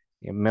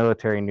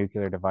 military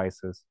nuclear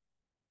devices.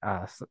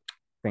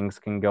 Things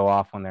can go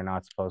off when they're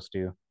not supposed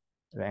to,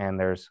 and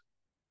there's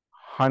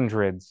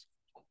hundreds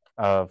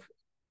of,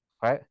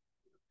 what?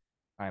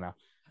 I know.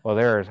 Well,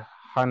 there's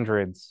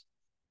hundreds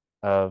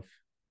of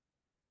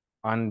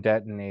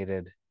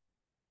undetonated,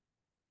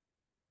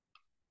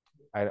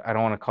 I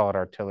don't want to call it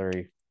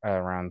artillery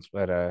rounds,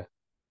 but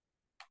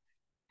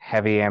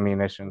heavy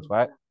ammunitions.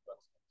 What?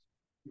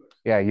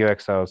 Yeah,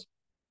 UXOs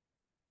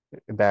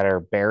that are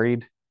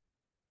buried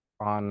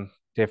on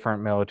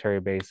different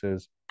military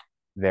bases.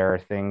 There are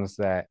things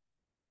that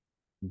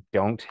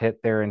don't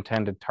hit their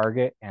intended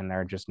target and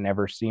they're just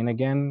never seen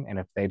again. And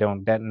if they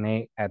don't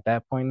detonate at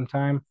that point in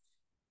time,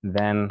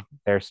 then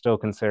they're still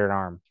considered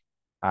armed.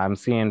 I'm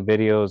seeing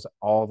videos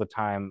all the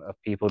time of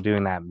people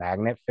doing that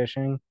magnet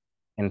fishing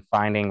and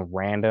finding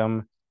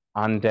random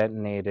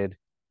undetonated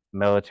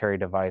military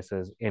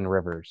devices in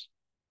rivers.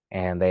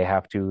 And they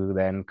have to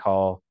then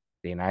call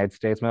the United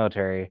States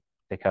military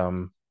to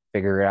come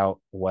figure out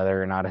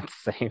whether or not it's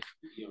safe.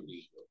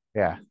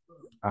 Yeah.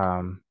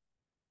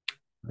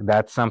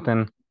 That's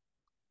something.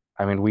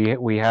 I mean,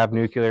 we have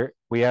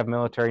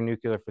military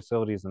nuclear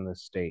facilities in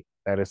this state.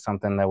 That is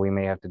something that we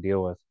may have to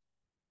deal with.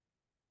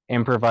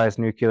 Improvised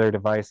nuclear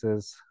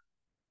devices.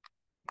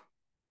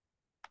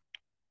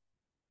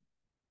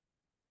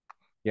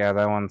 Yeah,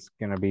 that one's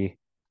gonna be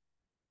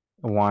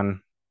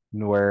one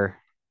where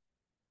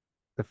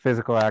the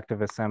physical act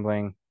of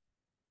assembling,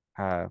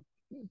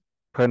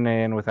 putting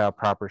it in without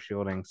proper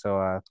shielding.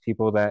 So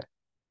people that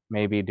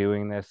may be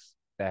doing this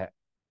that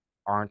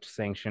aren't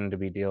sanctioned to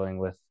be dealing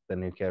with the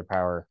nuclear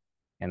power,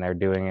 and they're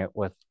doing it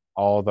with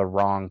all the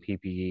wrong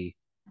PPE,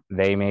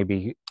 they may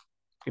be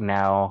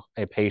now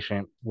a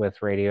patient with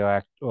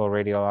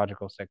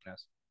radiological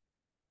sickness.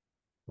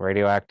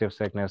 Radioactive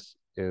sickness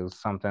is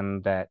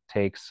something that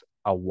takes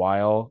a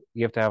while.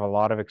 You have to have a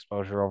lot of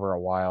exposure over a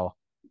while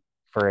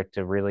for it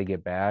to really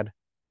get bad.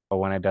 But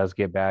when it does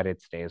get bad,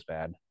 it stays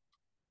bad.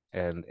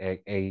 And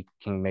it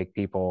can make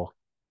people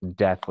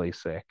deathly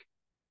sick.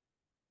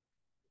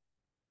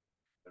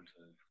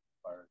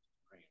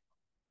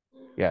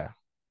 Yeah.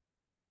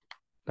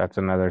 That's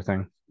another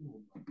thing.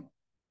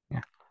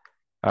 Yeah.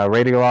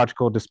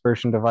 Radiological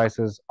dispersion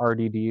devices,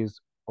 RDDs,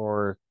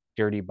 or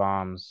dirty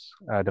bombs,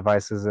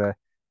 devices that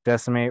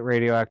decimate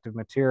radioactive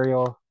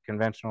material,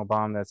 conventional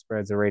bomb that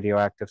spreads a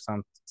radioactive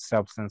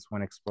substance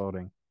when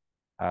exploding.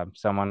 I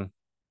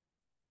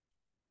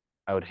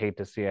would hate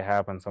to see it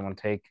happen. Someone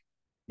take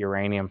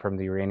uranium from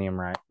the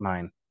uranium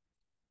mine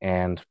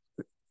and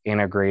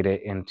integrate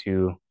it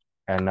into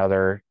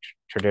another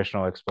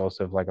traditional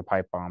explosive like a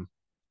pipe bomb.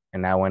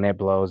 And now when it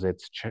blows,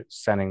 it's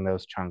sending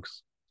those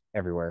chunks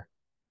everywhere.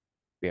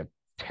 It'd be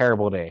a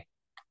terrible day,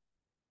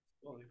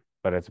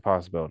 but it's a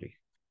possibility.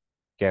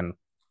 Again,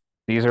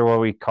 these are what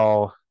we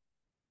call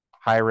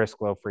high risk,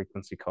 low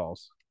frequency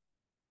calls.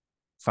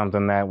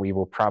 Something that we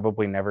will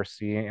probably never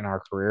see in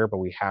our career, but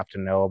we have to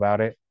know about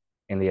it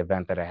in the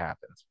event that it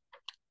happens.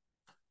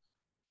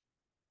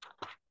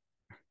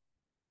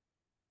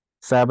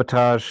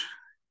 Sabotage,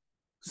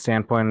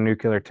 standpoint of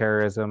nuclear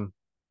terrorism,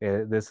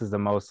 this is the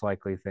most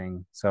likely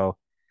thing. So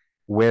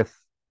with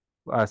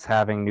us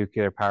having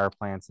nuclear power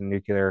plants and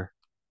nuclear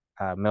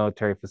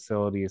military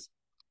facilities,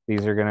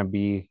 these are going to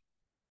be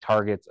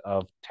targets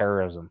of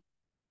terrorism.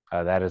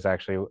 That is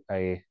actually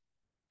a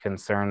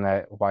concern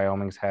that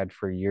Wyoming's had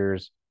for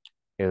years,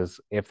 is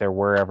if there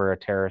were ever a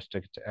terrorist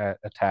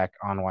attack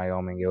on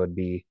Wyoming, it would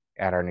be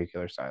at our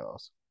nuclear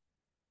silos.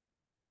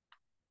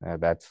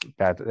 That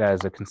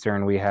is a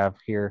concern we have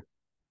here.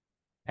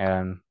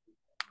 And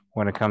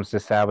when it comes to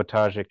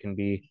sabotage, it can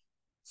be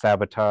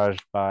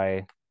sabotaged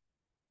by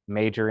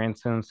major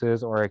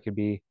instances, or it could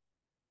be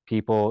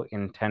people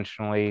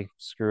intentionally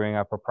screwing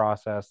up a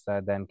process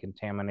that then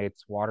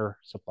contaminates water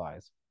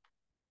supplies.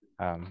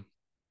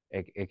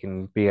 It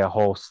can be a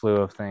whole slew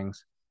of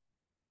things.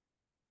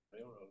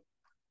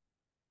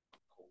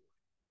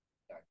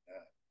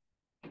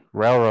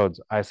 Railroads,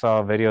 I saw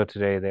a video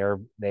today.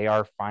 They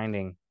are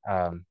finding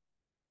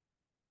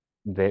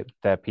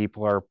that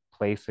people are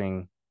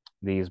placing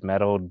these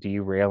metal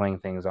derailing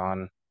things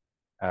on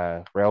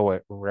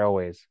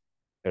railways.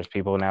 There's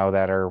people now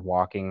that are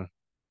walking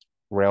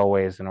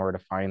railways in order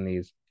to find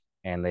these,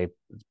 and they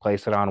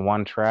place it on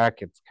one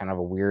track. It's kind of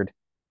a weird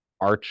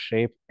arch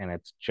shape, and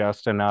it's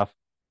just enough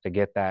to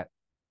get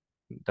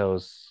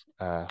those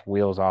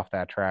wheels off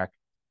that track,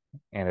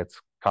 and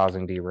it's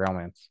causing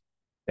derailments.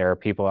 There are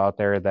people out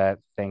there that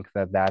think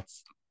that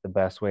that's the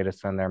best way to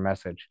send their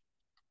message,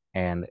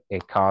 and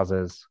it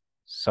causes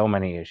so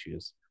many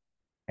issues,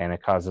 and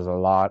it causes a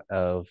lot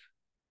of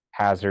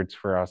hazards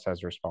for us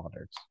as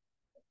responders.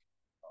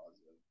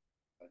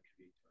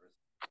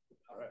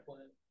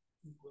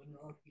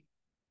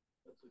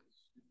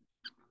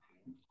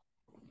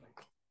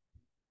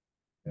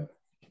 Yeah,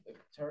 if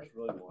terrorists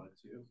really wanted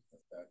to,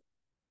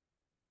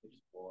 they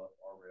just blow up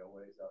our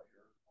railways out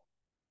here.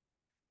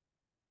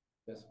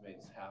 This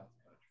makes half the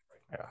country.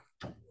 Right?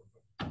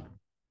 Yeah.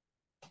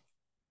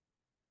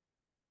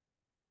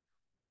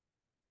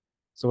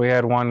 So we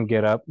had one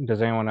get up.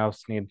 Does anyone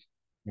else need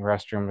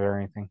restrooms or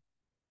anything?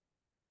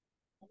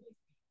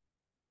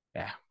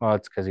 Yeah, well,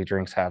 it's because he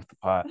drinks half the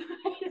pot.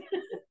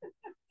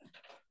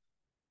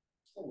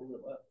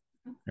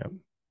 Yep.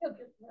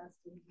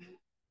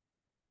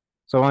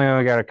 So we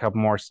only got a couple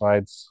more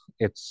slides.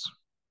 It's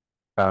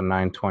about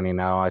 9:20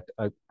 now.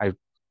 I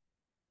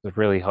was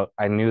really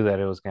I knew that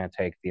it was going to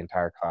take the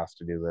entire class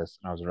to do this,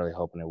 and I was really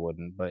hoping it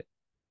wouldn't, but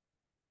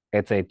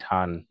it's a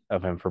ton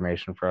of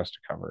information for us to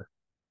cover,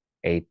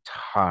 a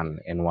ton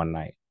in one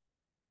night.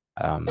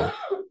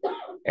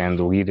 And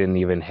we didn't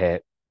even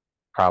hit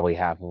probably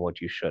half of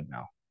what you should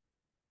know.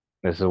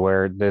 This is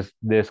where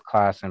this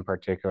class in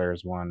particular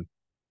is one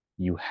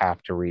you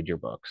have to read your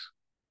books.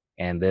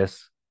 And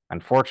this,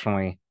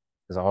 unfortunately,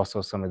 is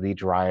also some of the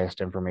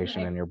driest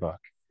information in your book.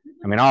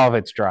 I mean, all of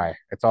it's dry.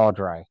 It's all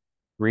dry.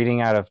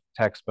 Reading out of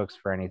textbooks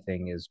for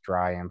anything is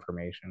dry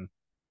information,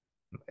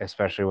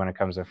 especially when it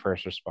comes to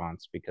first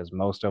response, because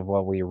most of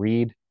what we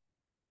read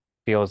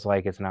feels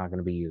like it's not going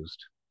to be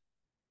used,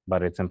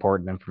 but it's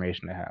important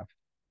information to have.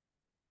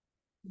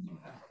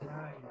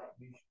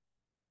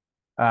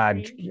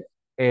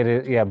 It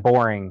is, yeah,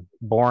 boring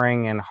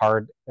and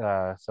hard.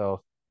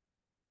 So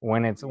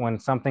when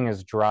something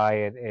is dry,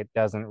 it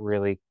doesn't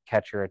really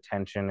catch your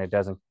attention. It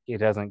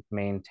doesn't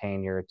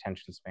maintain your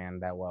attention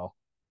span that well.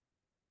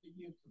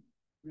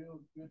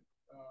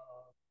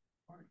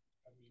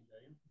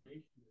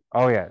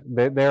 Oh yeah,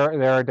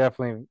 there are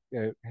definitely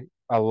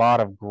a lot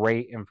of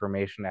great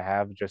information to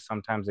have. Just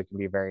sometimes it can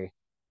be very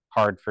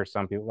hard for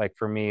some people. Like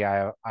for me,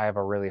 I have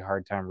a really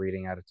hard time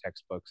reading out of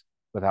textbooks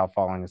without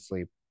falling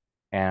asleep,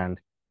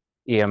 and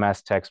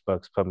EMS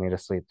textbooks put me to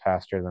sleep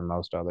faster than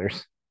most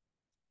others.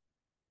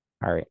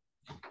 All right.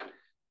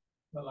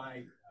 Well,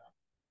 I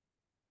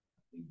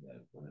think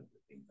that one of the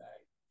things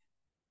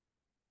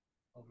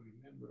I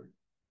remembered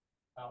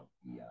about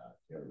the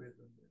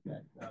terrorism is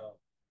that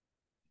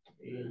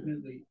they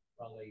usually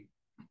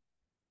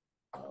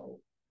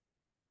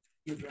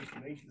give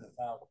information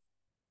about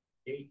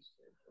dates,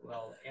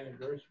 well,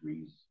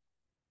 anniversaries.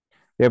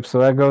 Yep, so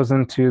that goes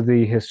into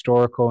the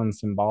historical and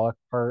symbolic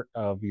part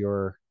of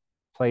your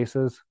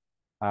places,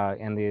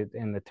 in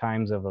the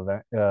times of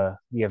the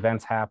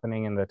events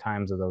happening and the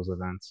times of those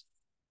events.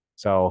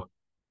 So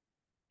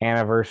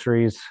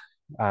anniversaries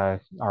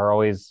are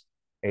always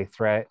a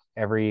threat.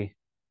 Every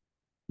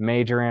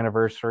major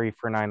anniversary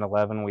for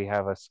 9/11, we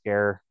have a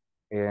scare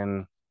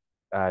in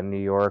New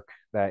York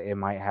that it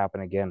might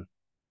happen again,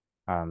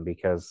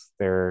 because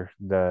they're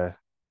the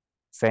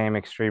same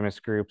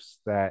extremist groups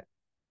that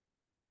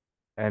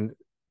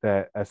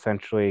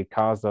essentially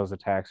cause those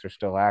attacks are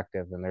still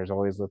active. And there's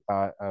always the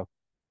thought of,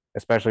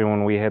 especially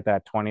when we hit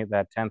that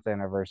 10th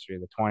anniversary,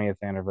 the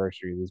 20th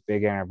anniversary, these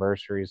big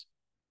anniversaries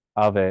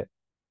of it,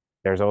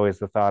 there's always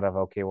the thought of,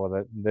 okay,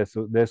 well, this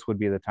would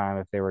be the time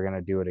if they were going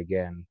to do it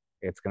again.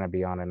 It's going to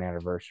be on an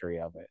anniversary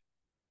of it.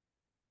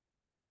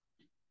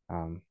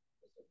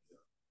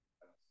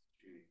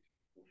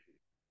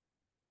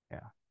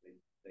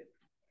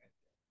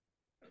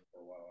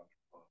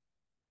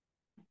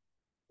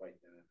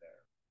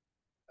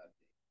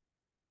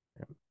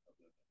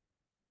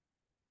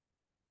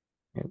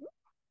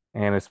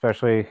 And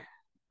especially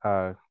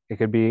it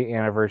could be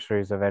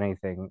anniversaries of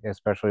anything,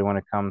 especially when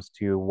it comes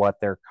to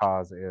what their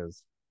cause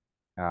is.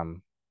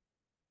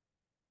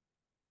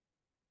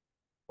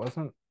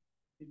 Wasn't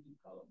Did you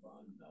call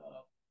upon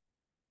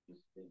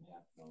this didn't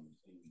happen on the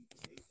same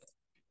day?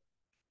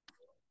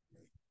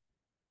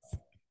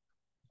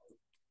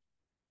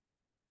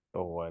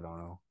 oh, I don't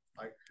know.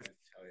 I couldn't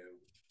tell you.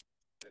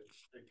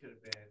 It could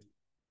have been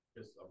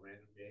just a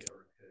random day,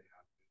 or it could have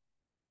happened.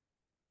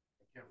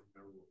 I can't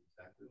remember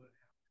exactly what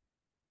happened.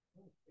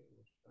 Okay, I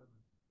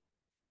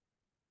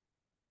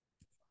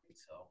think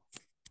so.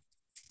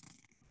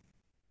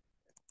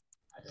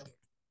 I don't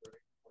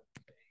remember what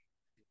day.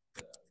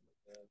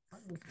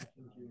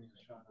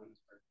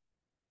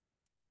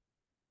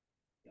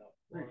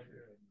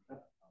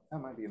 That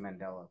might be a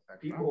Mandela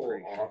effect.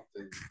 People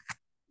often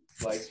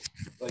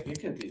like it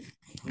could be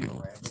completely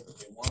random, but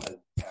they want to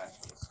attach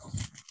it to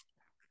something.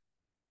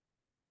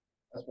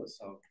 That's what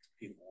some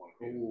people want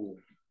to do.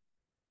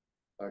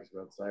 Talks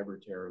about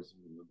cyber terrorism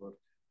in the book.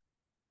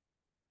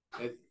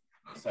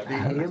 The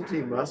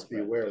EMT must be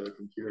aware of the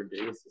computer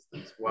data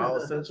systems, while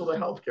essential to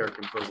healthcare,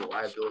 can pose a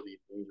liability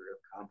and danger of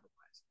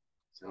compromise.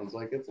 Sounds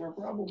like it's our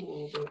problem a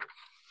little bit.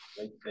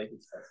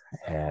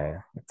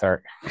 Yeah, it's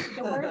our.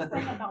 The worst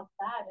thing about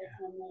that is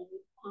when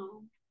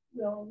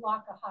they will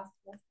lock a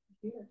hospital's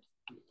computers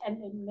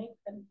and then make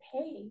them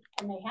pay,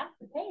 and they have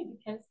to pay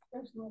because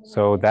there's no.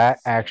 So that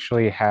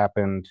actually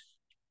happened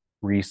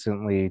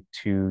recently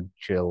to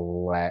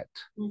Gillette.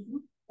 Mm-hmm.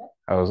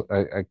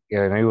 I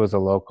knew it was a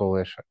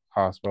local-ish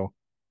hospital.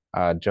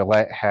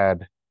 Gillette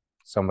had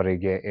somebody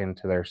get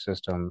into their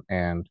system,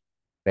 and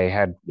they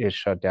had it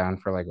shut down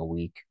for like a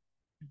week.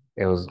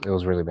 It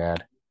was really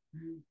bad.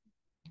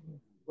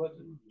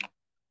 Wasn't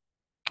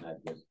not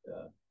just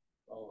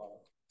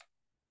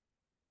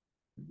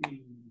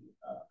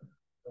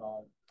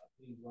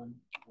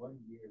one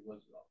year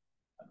was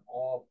an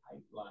all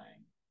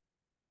pipeline.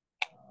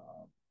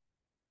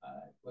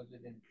 Was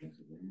it in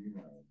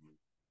Pennsylvania?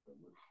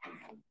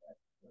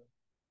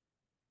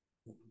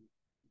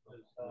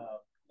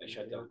 They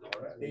shut down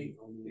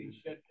they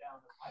shut down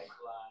the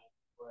pipeline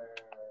where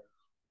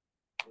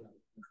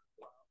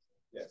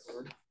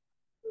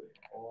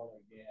oil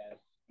and gas.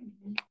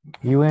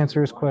 You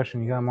answer his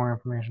question. You got more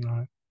information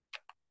on it?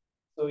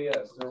 So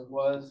yes, there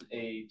was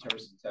a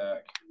terrorist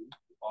attack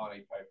on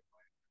a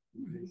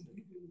pipeline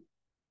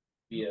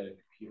via a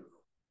computer,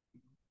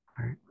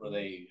 where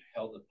they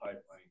held the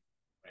pipeline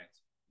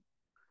ransom.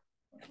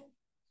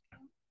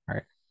 All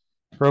right.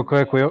 Real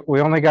quick,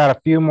 we only got a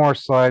few more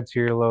slides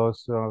here,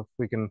 Lois, so if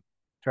we can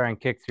try and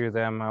kick through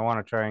them, I want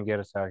to try and get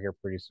us out here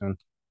pretty soon.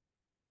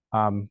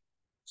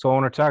 So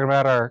when we're talking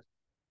about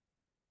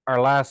our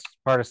last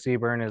part of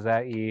CBRN is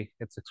that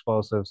it's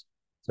explosives.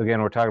 So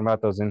again, we're talking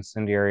about those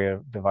incendiary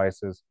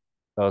devices,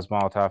 those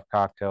Molotov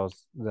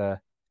cocktails, the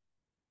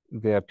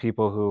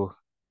people who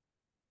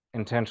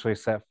intentionally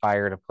set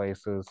fire to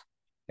places.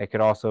 It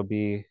could also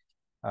be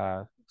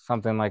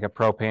something like a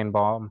propane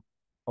bomb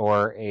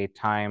or a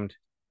timed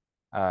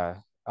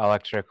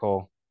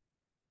electrical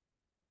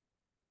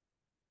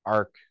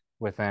arc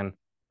within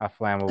a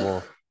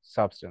flammable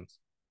substance.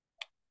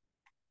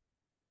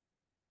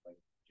 Like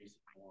Jason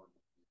Bourne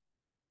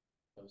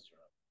poster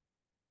up.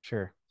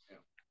 Sure.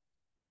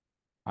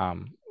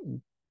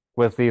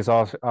 With these,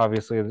 also,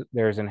 obviously,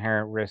 there's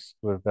inherent risks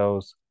with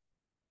those.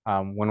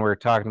 When we're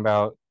talking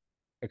about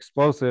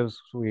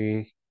explosives,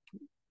 we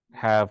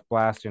have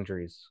blast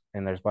injuries,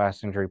 and there's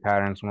blast injury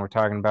patterns. When we're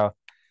talking about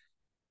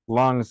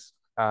lungs,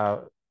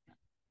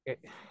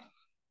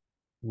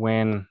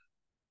 when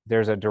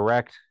there's a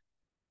direct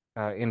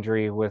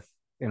injury with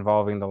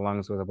involving the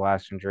lungs with a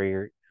blast injury,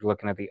 you're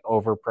looking at the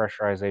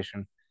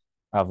overpressurization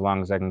of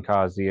lungs that can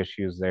cause the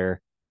issues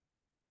there.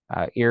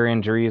 Ear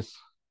injuries,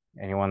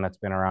 anyone that's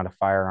been around a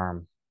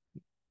firearm,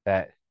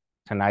 that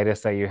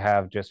tinnitus that you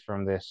have just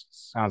from this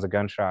sounds of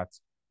gunshots.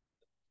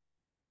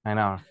 I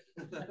know.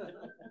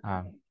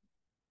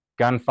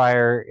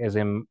 Gunfire is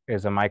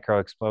a micro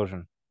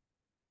explosion.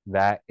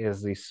 That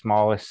is the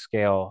smallest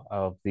scale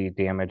of the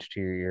damage to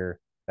your ear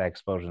that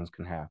explosions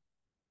can have.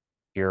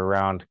 You're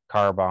around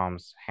car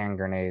bombs, hand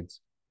grenades.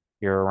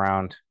 You're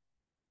around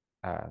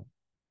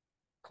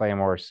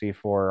Claymore,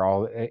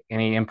 C4,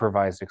 any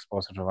improvised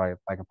explosive device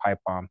like a pipe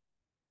bomb.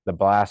 The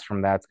blast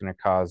from that's going to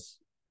cause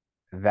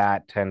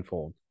that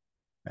tenfold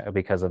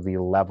because of the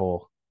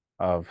level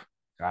of.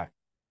 God,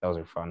 those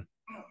are fun.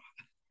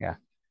 Yeah.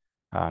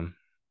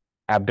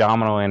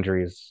 Abdominal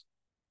injuries.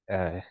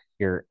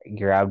 Your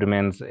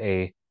abdomen's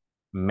a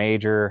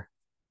major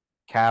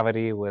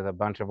cavity with a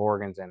bunch of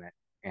organs in it,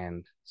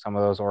 and some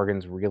of those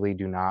organs really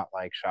do not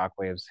like shock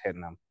waves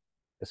hitting them.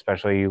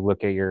 Especially you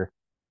look at your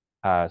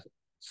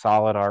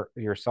solid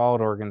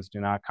organs do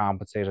not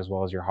compensate as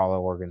well as your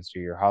hollow organs do.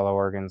 Your hollow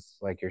organs,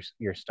 like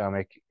your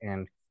stomach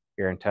and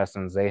your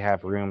intestines, they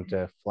have room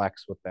to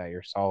flex with that.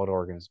 Your solid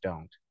organs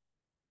don't.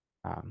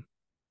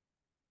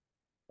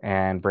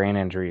 And brain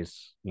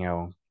injuries,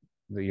 you're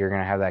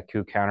going to have that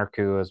coup counter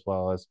coup as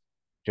well as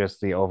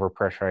just the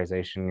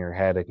overpressurization in your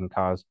head it can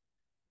cause.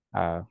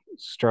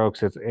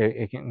 strokes,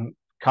 it can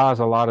cause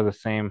a lot of the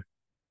same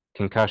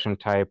concussion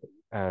type,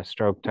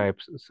 stroke type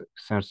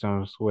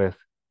symptoms with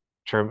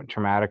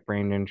traumatic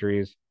brain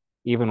injuries,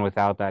 even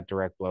without that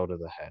direct blow to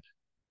the head.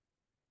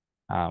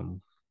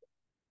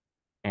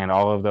 And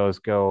all of those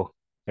go,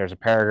 there's a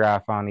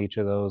paragraph on each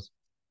of those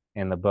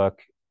in the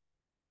book.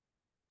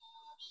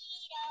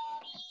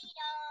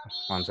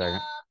 1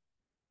 second.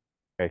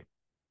 Okay.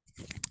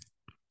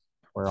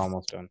 We're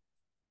almost done.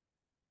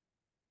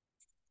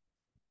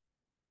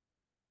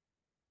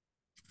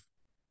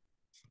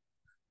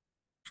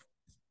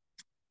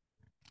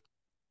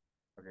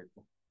 Okay,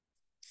 cool.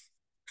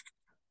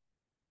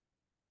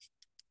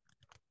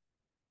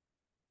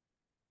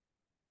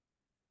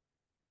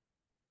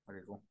 Okay,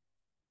 cool.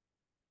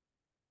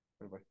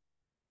 Everybody.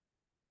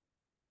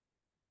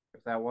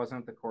 If that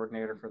wasn't the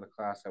coordinator for the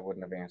class, I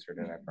wouldn't have answered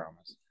it, I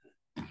promise.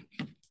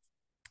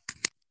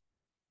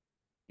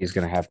 He's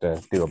going to have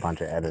to do a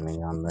bunch of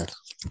editing on this.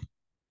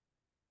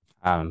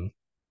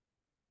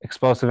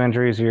 Explosive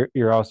injuries,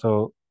 you're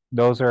also,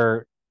 those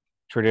are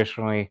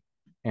traditionally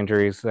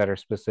injuries that are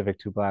specific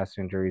to blast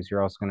injuries.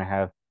 You're also going to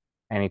have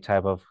any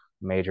type of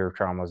major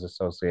traumas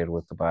associated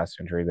with the blast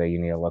injury that you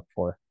need to look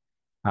for.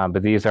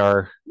 But these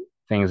are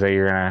things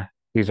that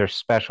these are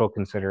special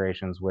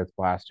considerations with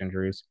blast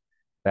injuries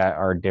that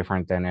are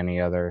different than any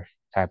other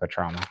type of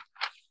trauma.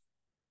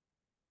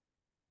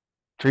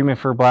 Treatment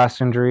for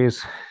blast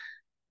injuries,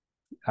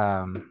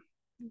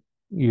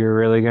 you're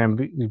really going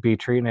to be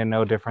treating it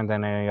no different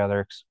than any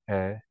other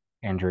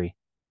injury.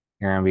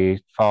 You're going to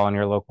be following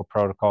your local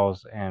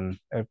protocols and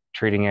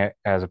treating it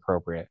as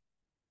appropriate.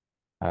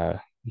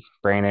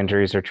 Brain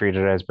injuries are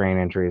treated as brain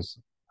injuries.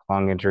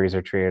 Lung injuries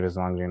are treated as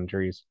lung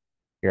injuries.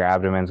 Your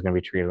abdomen is going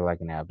to be treated like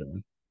an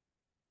abdomen.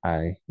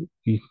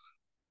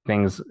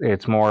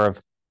 It's more of,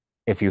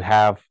 if you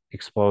have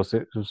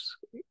explosives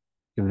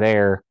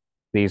there,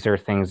 these are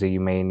things that you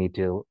may need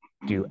to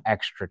do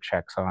extra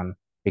checks on,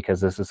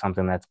 because this is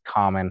something that's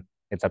common.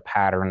 It's a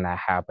pattern that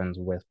happens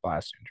with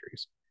blast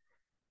injuries.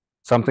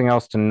 Something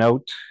else to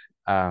note,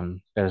 that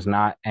is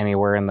not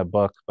anywhere in the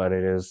book, but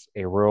it is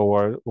a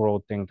real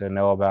world thing to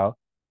know about,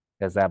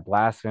 is that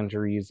blast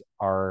injuries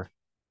are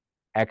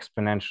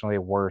exponentially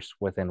worse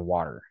within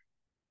water,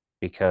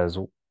 because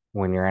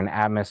when you're in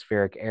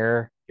atmospheric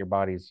air, your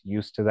body's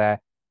used to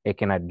that. It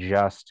can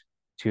adjust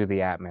to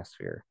the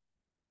atmosphere.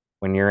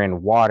 When you're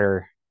in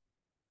water,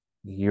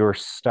 you're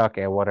stuck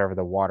at whatever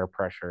the water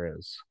pressure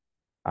is.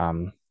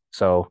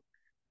 So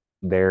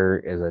there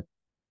is a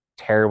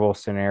terrible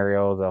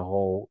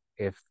scenario.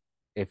 If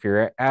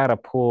you're at a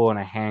pool and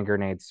a hand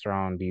grenade's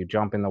thrown, do you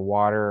jump in the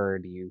water or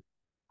do you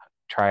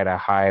try to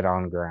hide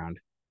on ground?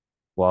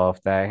 Well,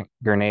 if that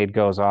grenade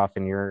goes off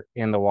and you're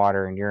in the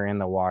water and you're in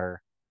the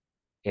water,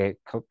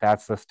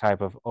 that's this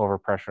type of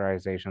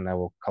overpressurization that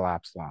will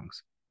collapse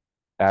lungs.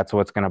 That's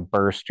what's going to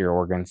burst your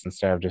organs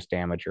instead of just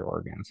damage your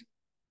organs.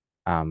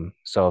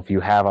 So if you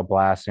have a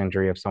blast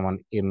injury of someone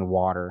in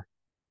water,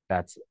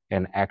 that's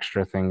an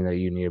extra thing that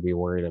you need to be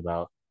worried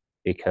about,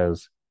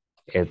 because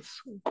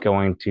it's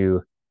going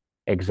to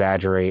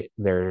exaggerate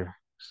their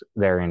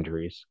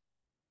injuries.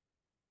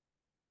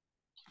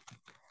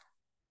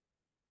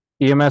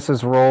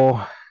 EMS's role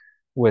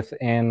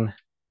within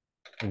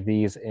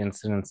these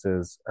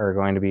incidences are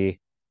going to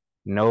be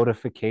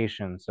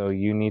notification. So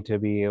you need to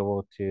be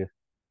able to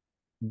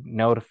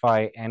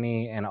notify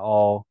any and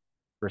all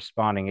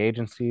responding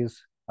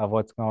agencies of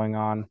what's going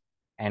on,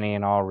 any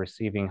and all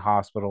receiving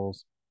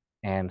hospitals,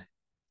 and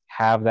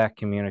have that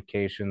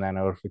communication, that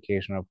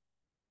notification of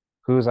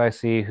who's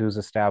IC, who's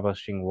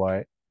establishing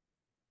what.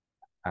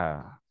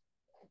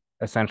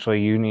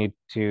 Essentially, you need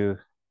to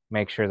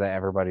make sure that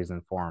everybody's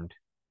informed.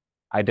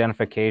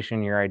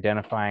 Identification, you're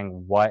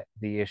identifying what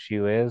the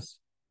issue is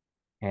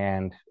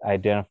and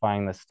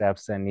identifying the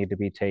steps that need to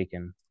be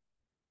taken.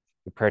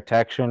 The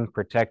protection,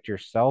 protect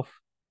yourself,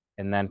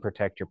 and then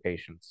protect your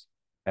patients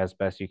as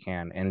best you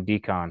can. And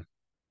decon,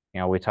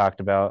 we talked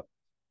about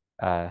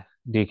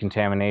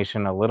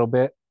decontamination a little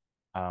bit.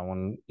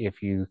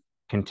 If you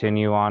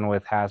continue on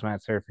with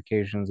hazmat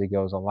certifications, it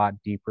goes a lot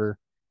deeper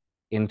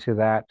into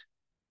that.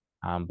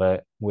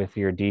 But with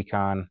your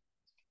decon,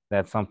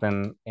 that's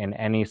something in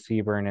any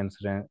CBRN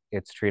incident,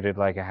 it's treated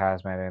like a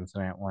hazmat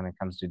incident when it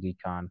comes to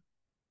decon.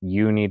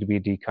 You need to be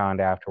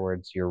deconned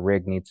afterwards. Your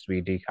rig needs to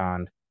be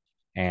deconned,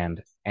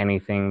 and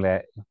anything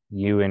that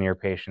you and your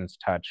patients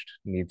touched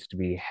needs to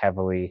be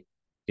heavily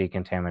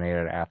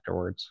decontaminated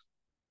afterwards.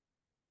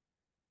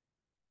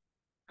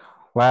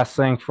 Last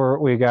thing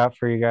we got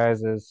for you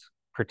guys is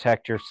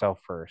protect yourself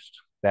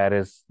first. That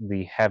is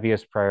the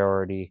heaviest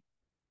priority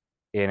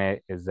in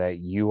it, is that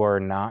you are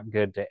not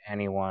good to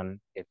anyone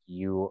if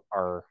you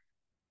are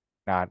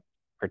not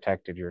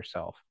protected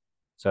yourself.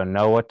 So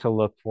know what to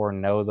look for,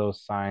 know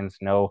those signs,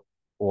 know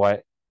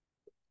what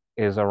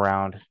is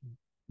around,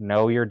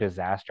 know your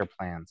disaster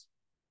plans.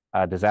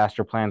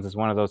 Disaster plans is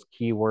one of those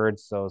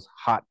keywords, those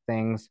hot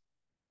things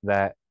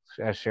that,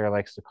 as Cher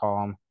likes to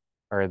call them,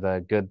 or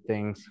the good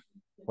things,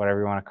 whatever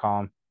you want to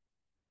call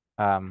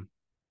them.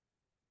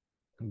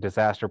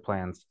 disaster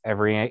plans.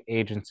 Every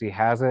agency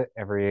has it.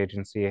 Every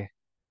agency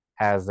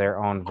has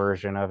their own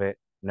version of it.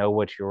 Know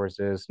what yours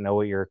is. Know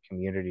what your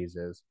community's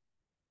is.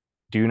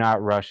 Do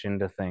not rush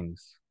into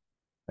things.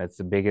 That's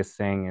the biggest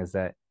thing, is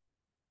that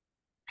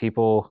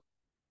people,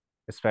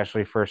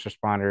 especially first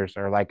responders,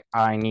 are like,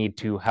 I need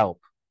to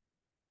help.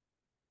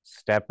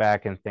 Step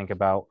back and think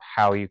about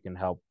how you can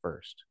help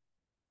first.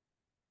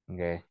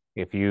 Okay.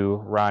 If you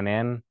run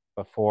in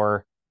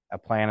before a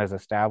plan is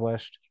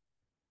established,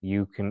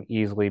 you can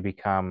easily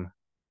become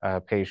a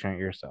patient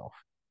yourself,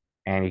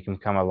 and you can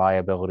become a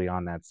liability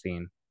on that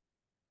scene.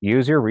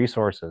 Use your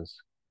resources.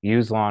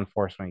 Use law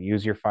enforcement.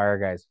 Use your fire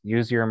guys.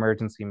 Use your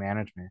emergency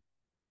management.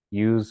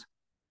 Use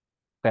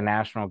the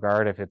National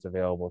Guard if it's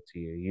available to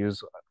you.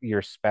 Use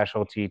your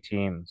specialty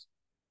teams.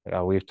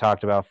 We've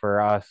talked about,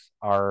 for us,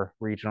 our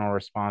regional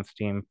response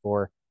team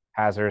for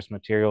hazardous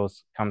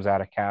materials comes out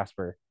of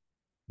Casper.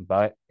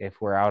 But if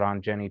we're out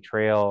on Jenny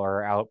Trail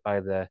or out by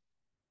the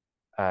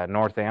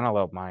North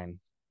Antelope mine,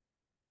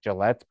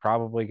 Gillette's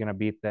probably going to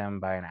beat them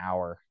by an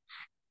hour,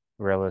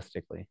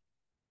 realistically.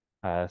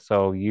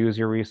 So use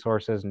your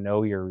resources,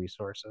 know your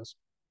resources,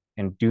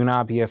 and do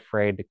not be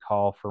afraid to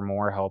call for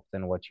more help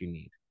than what you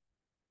need.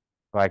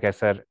 Like I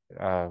said,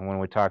 when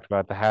we talked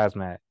about the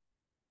hazmat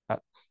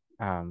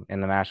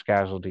in the mass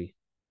casualty,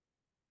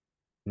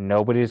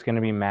 nobody's going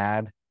to be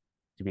mad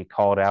to be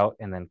called out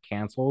and then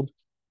canceled.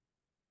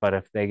 But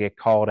if they get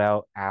called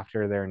out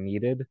after they're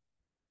needed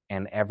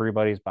and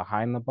everybody's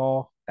behind the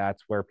ball,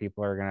 that's where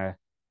people are going to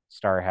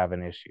start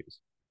having issues,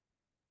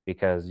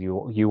 because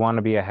you want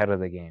to be ahead of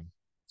the game.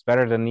 It's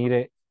better to need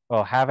it,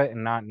 well, have it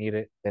and not need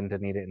it, than to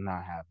need it and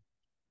not have it.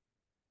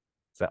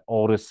 It's the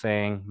oldest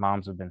saying.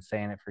 Moms have been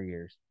saying it for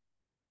years.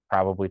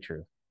 Probably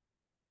true.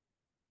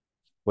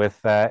 With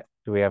that,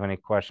 do we have any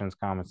questions,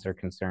 comments, or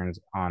concerns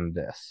on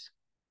this?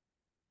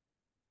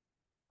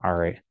 All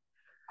right.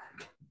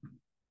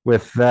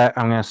 With that,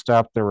 I'm going to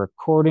stop the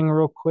recording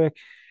real quick.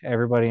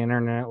 Everybody,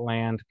 internet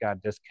land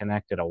got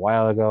disconnected a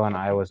while ago, and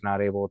I was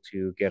not able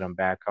to get them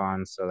back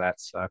on, so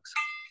that sucks.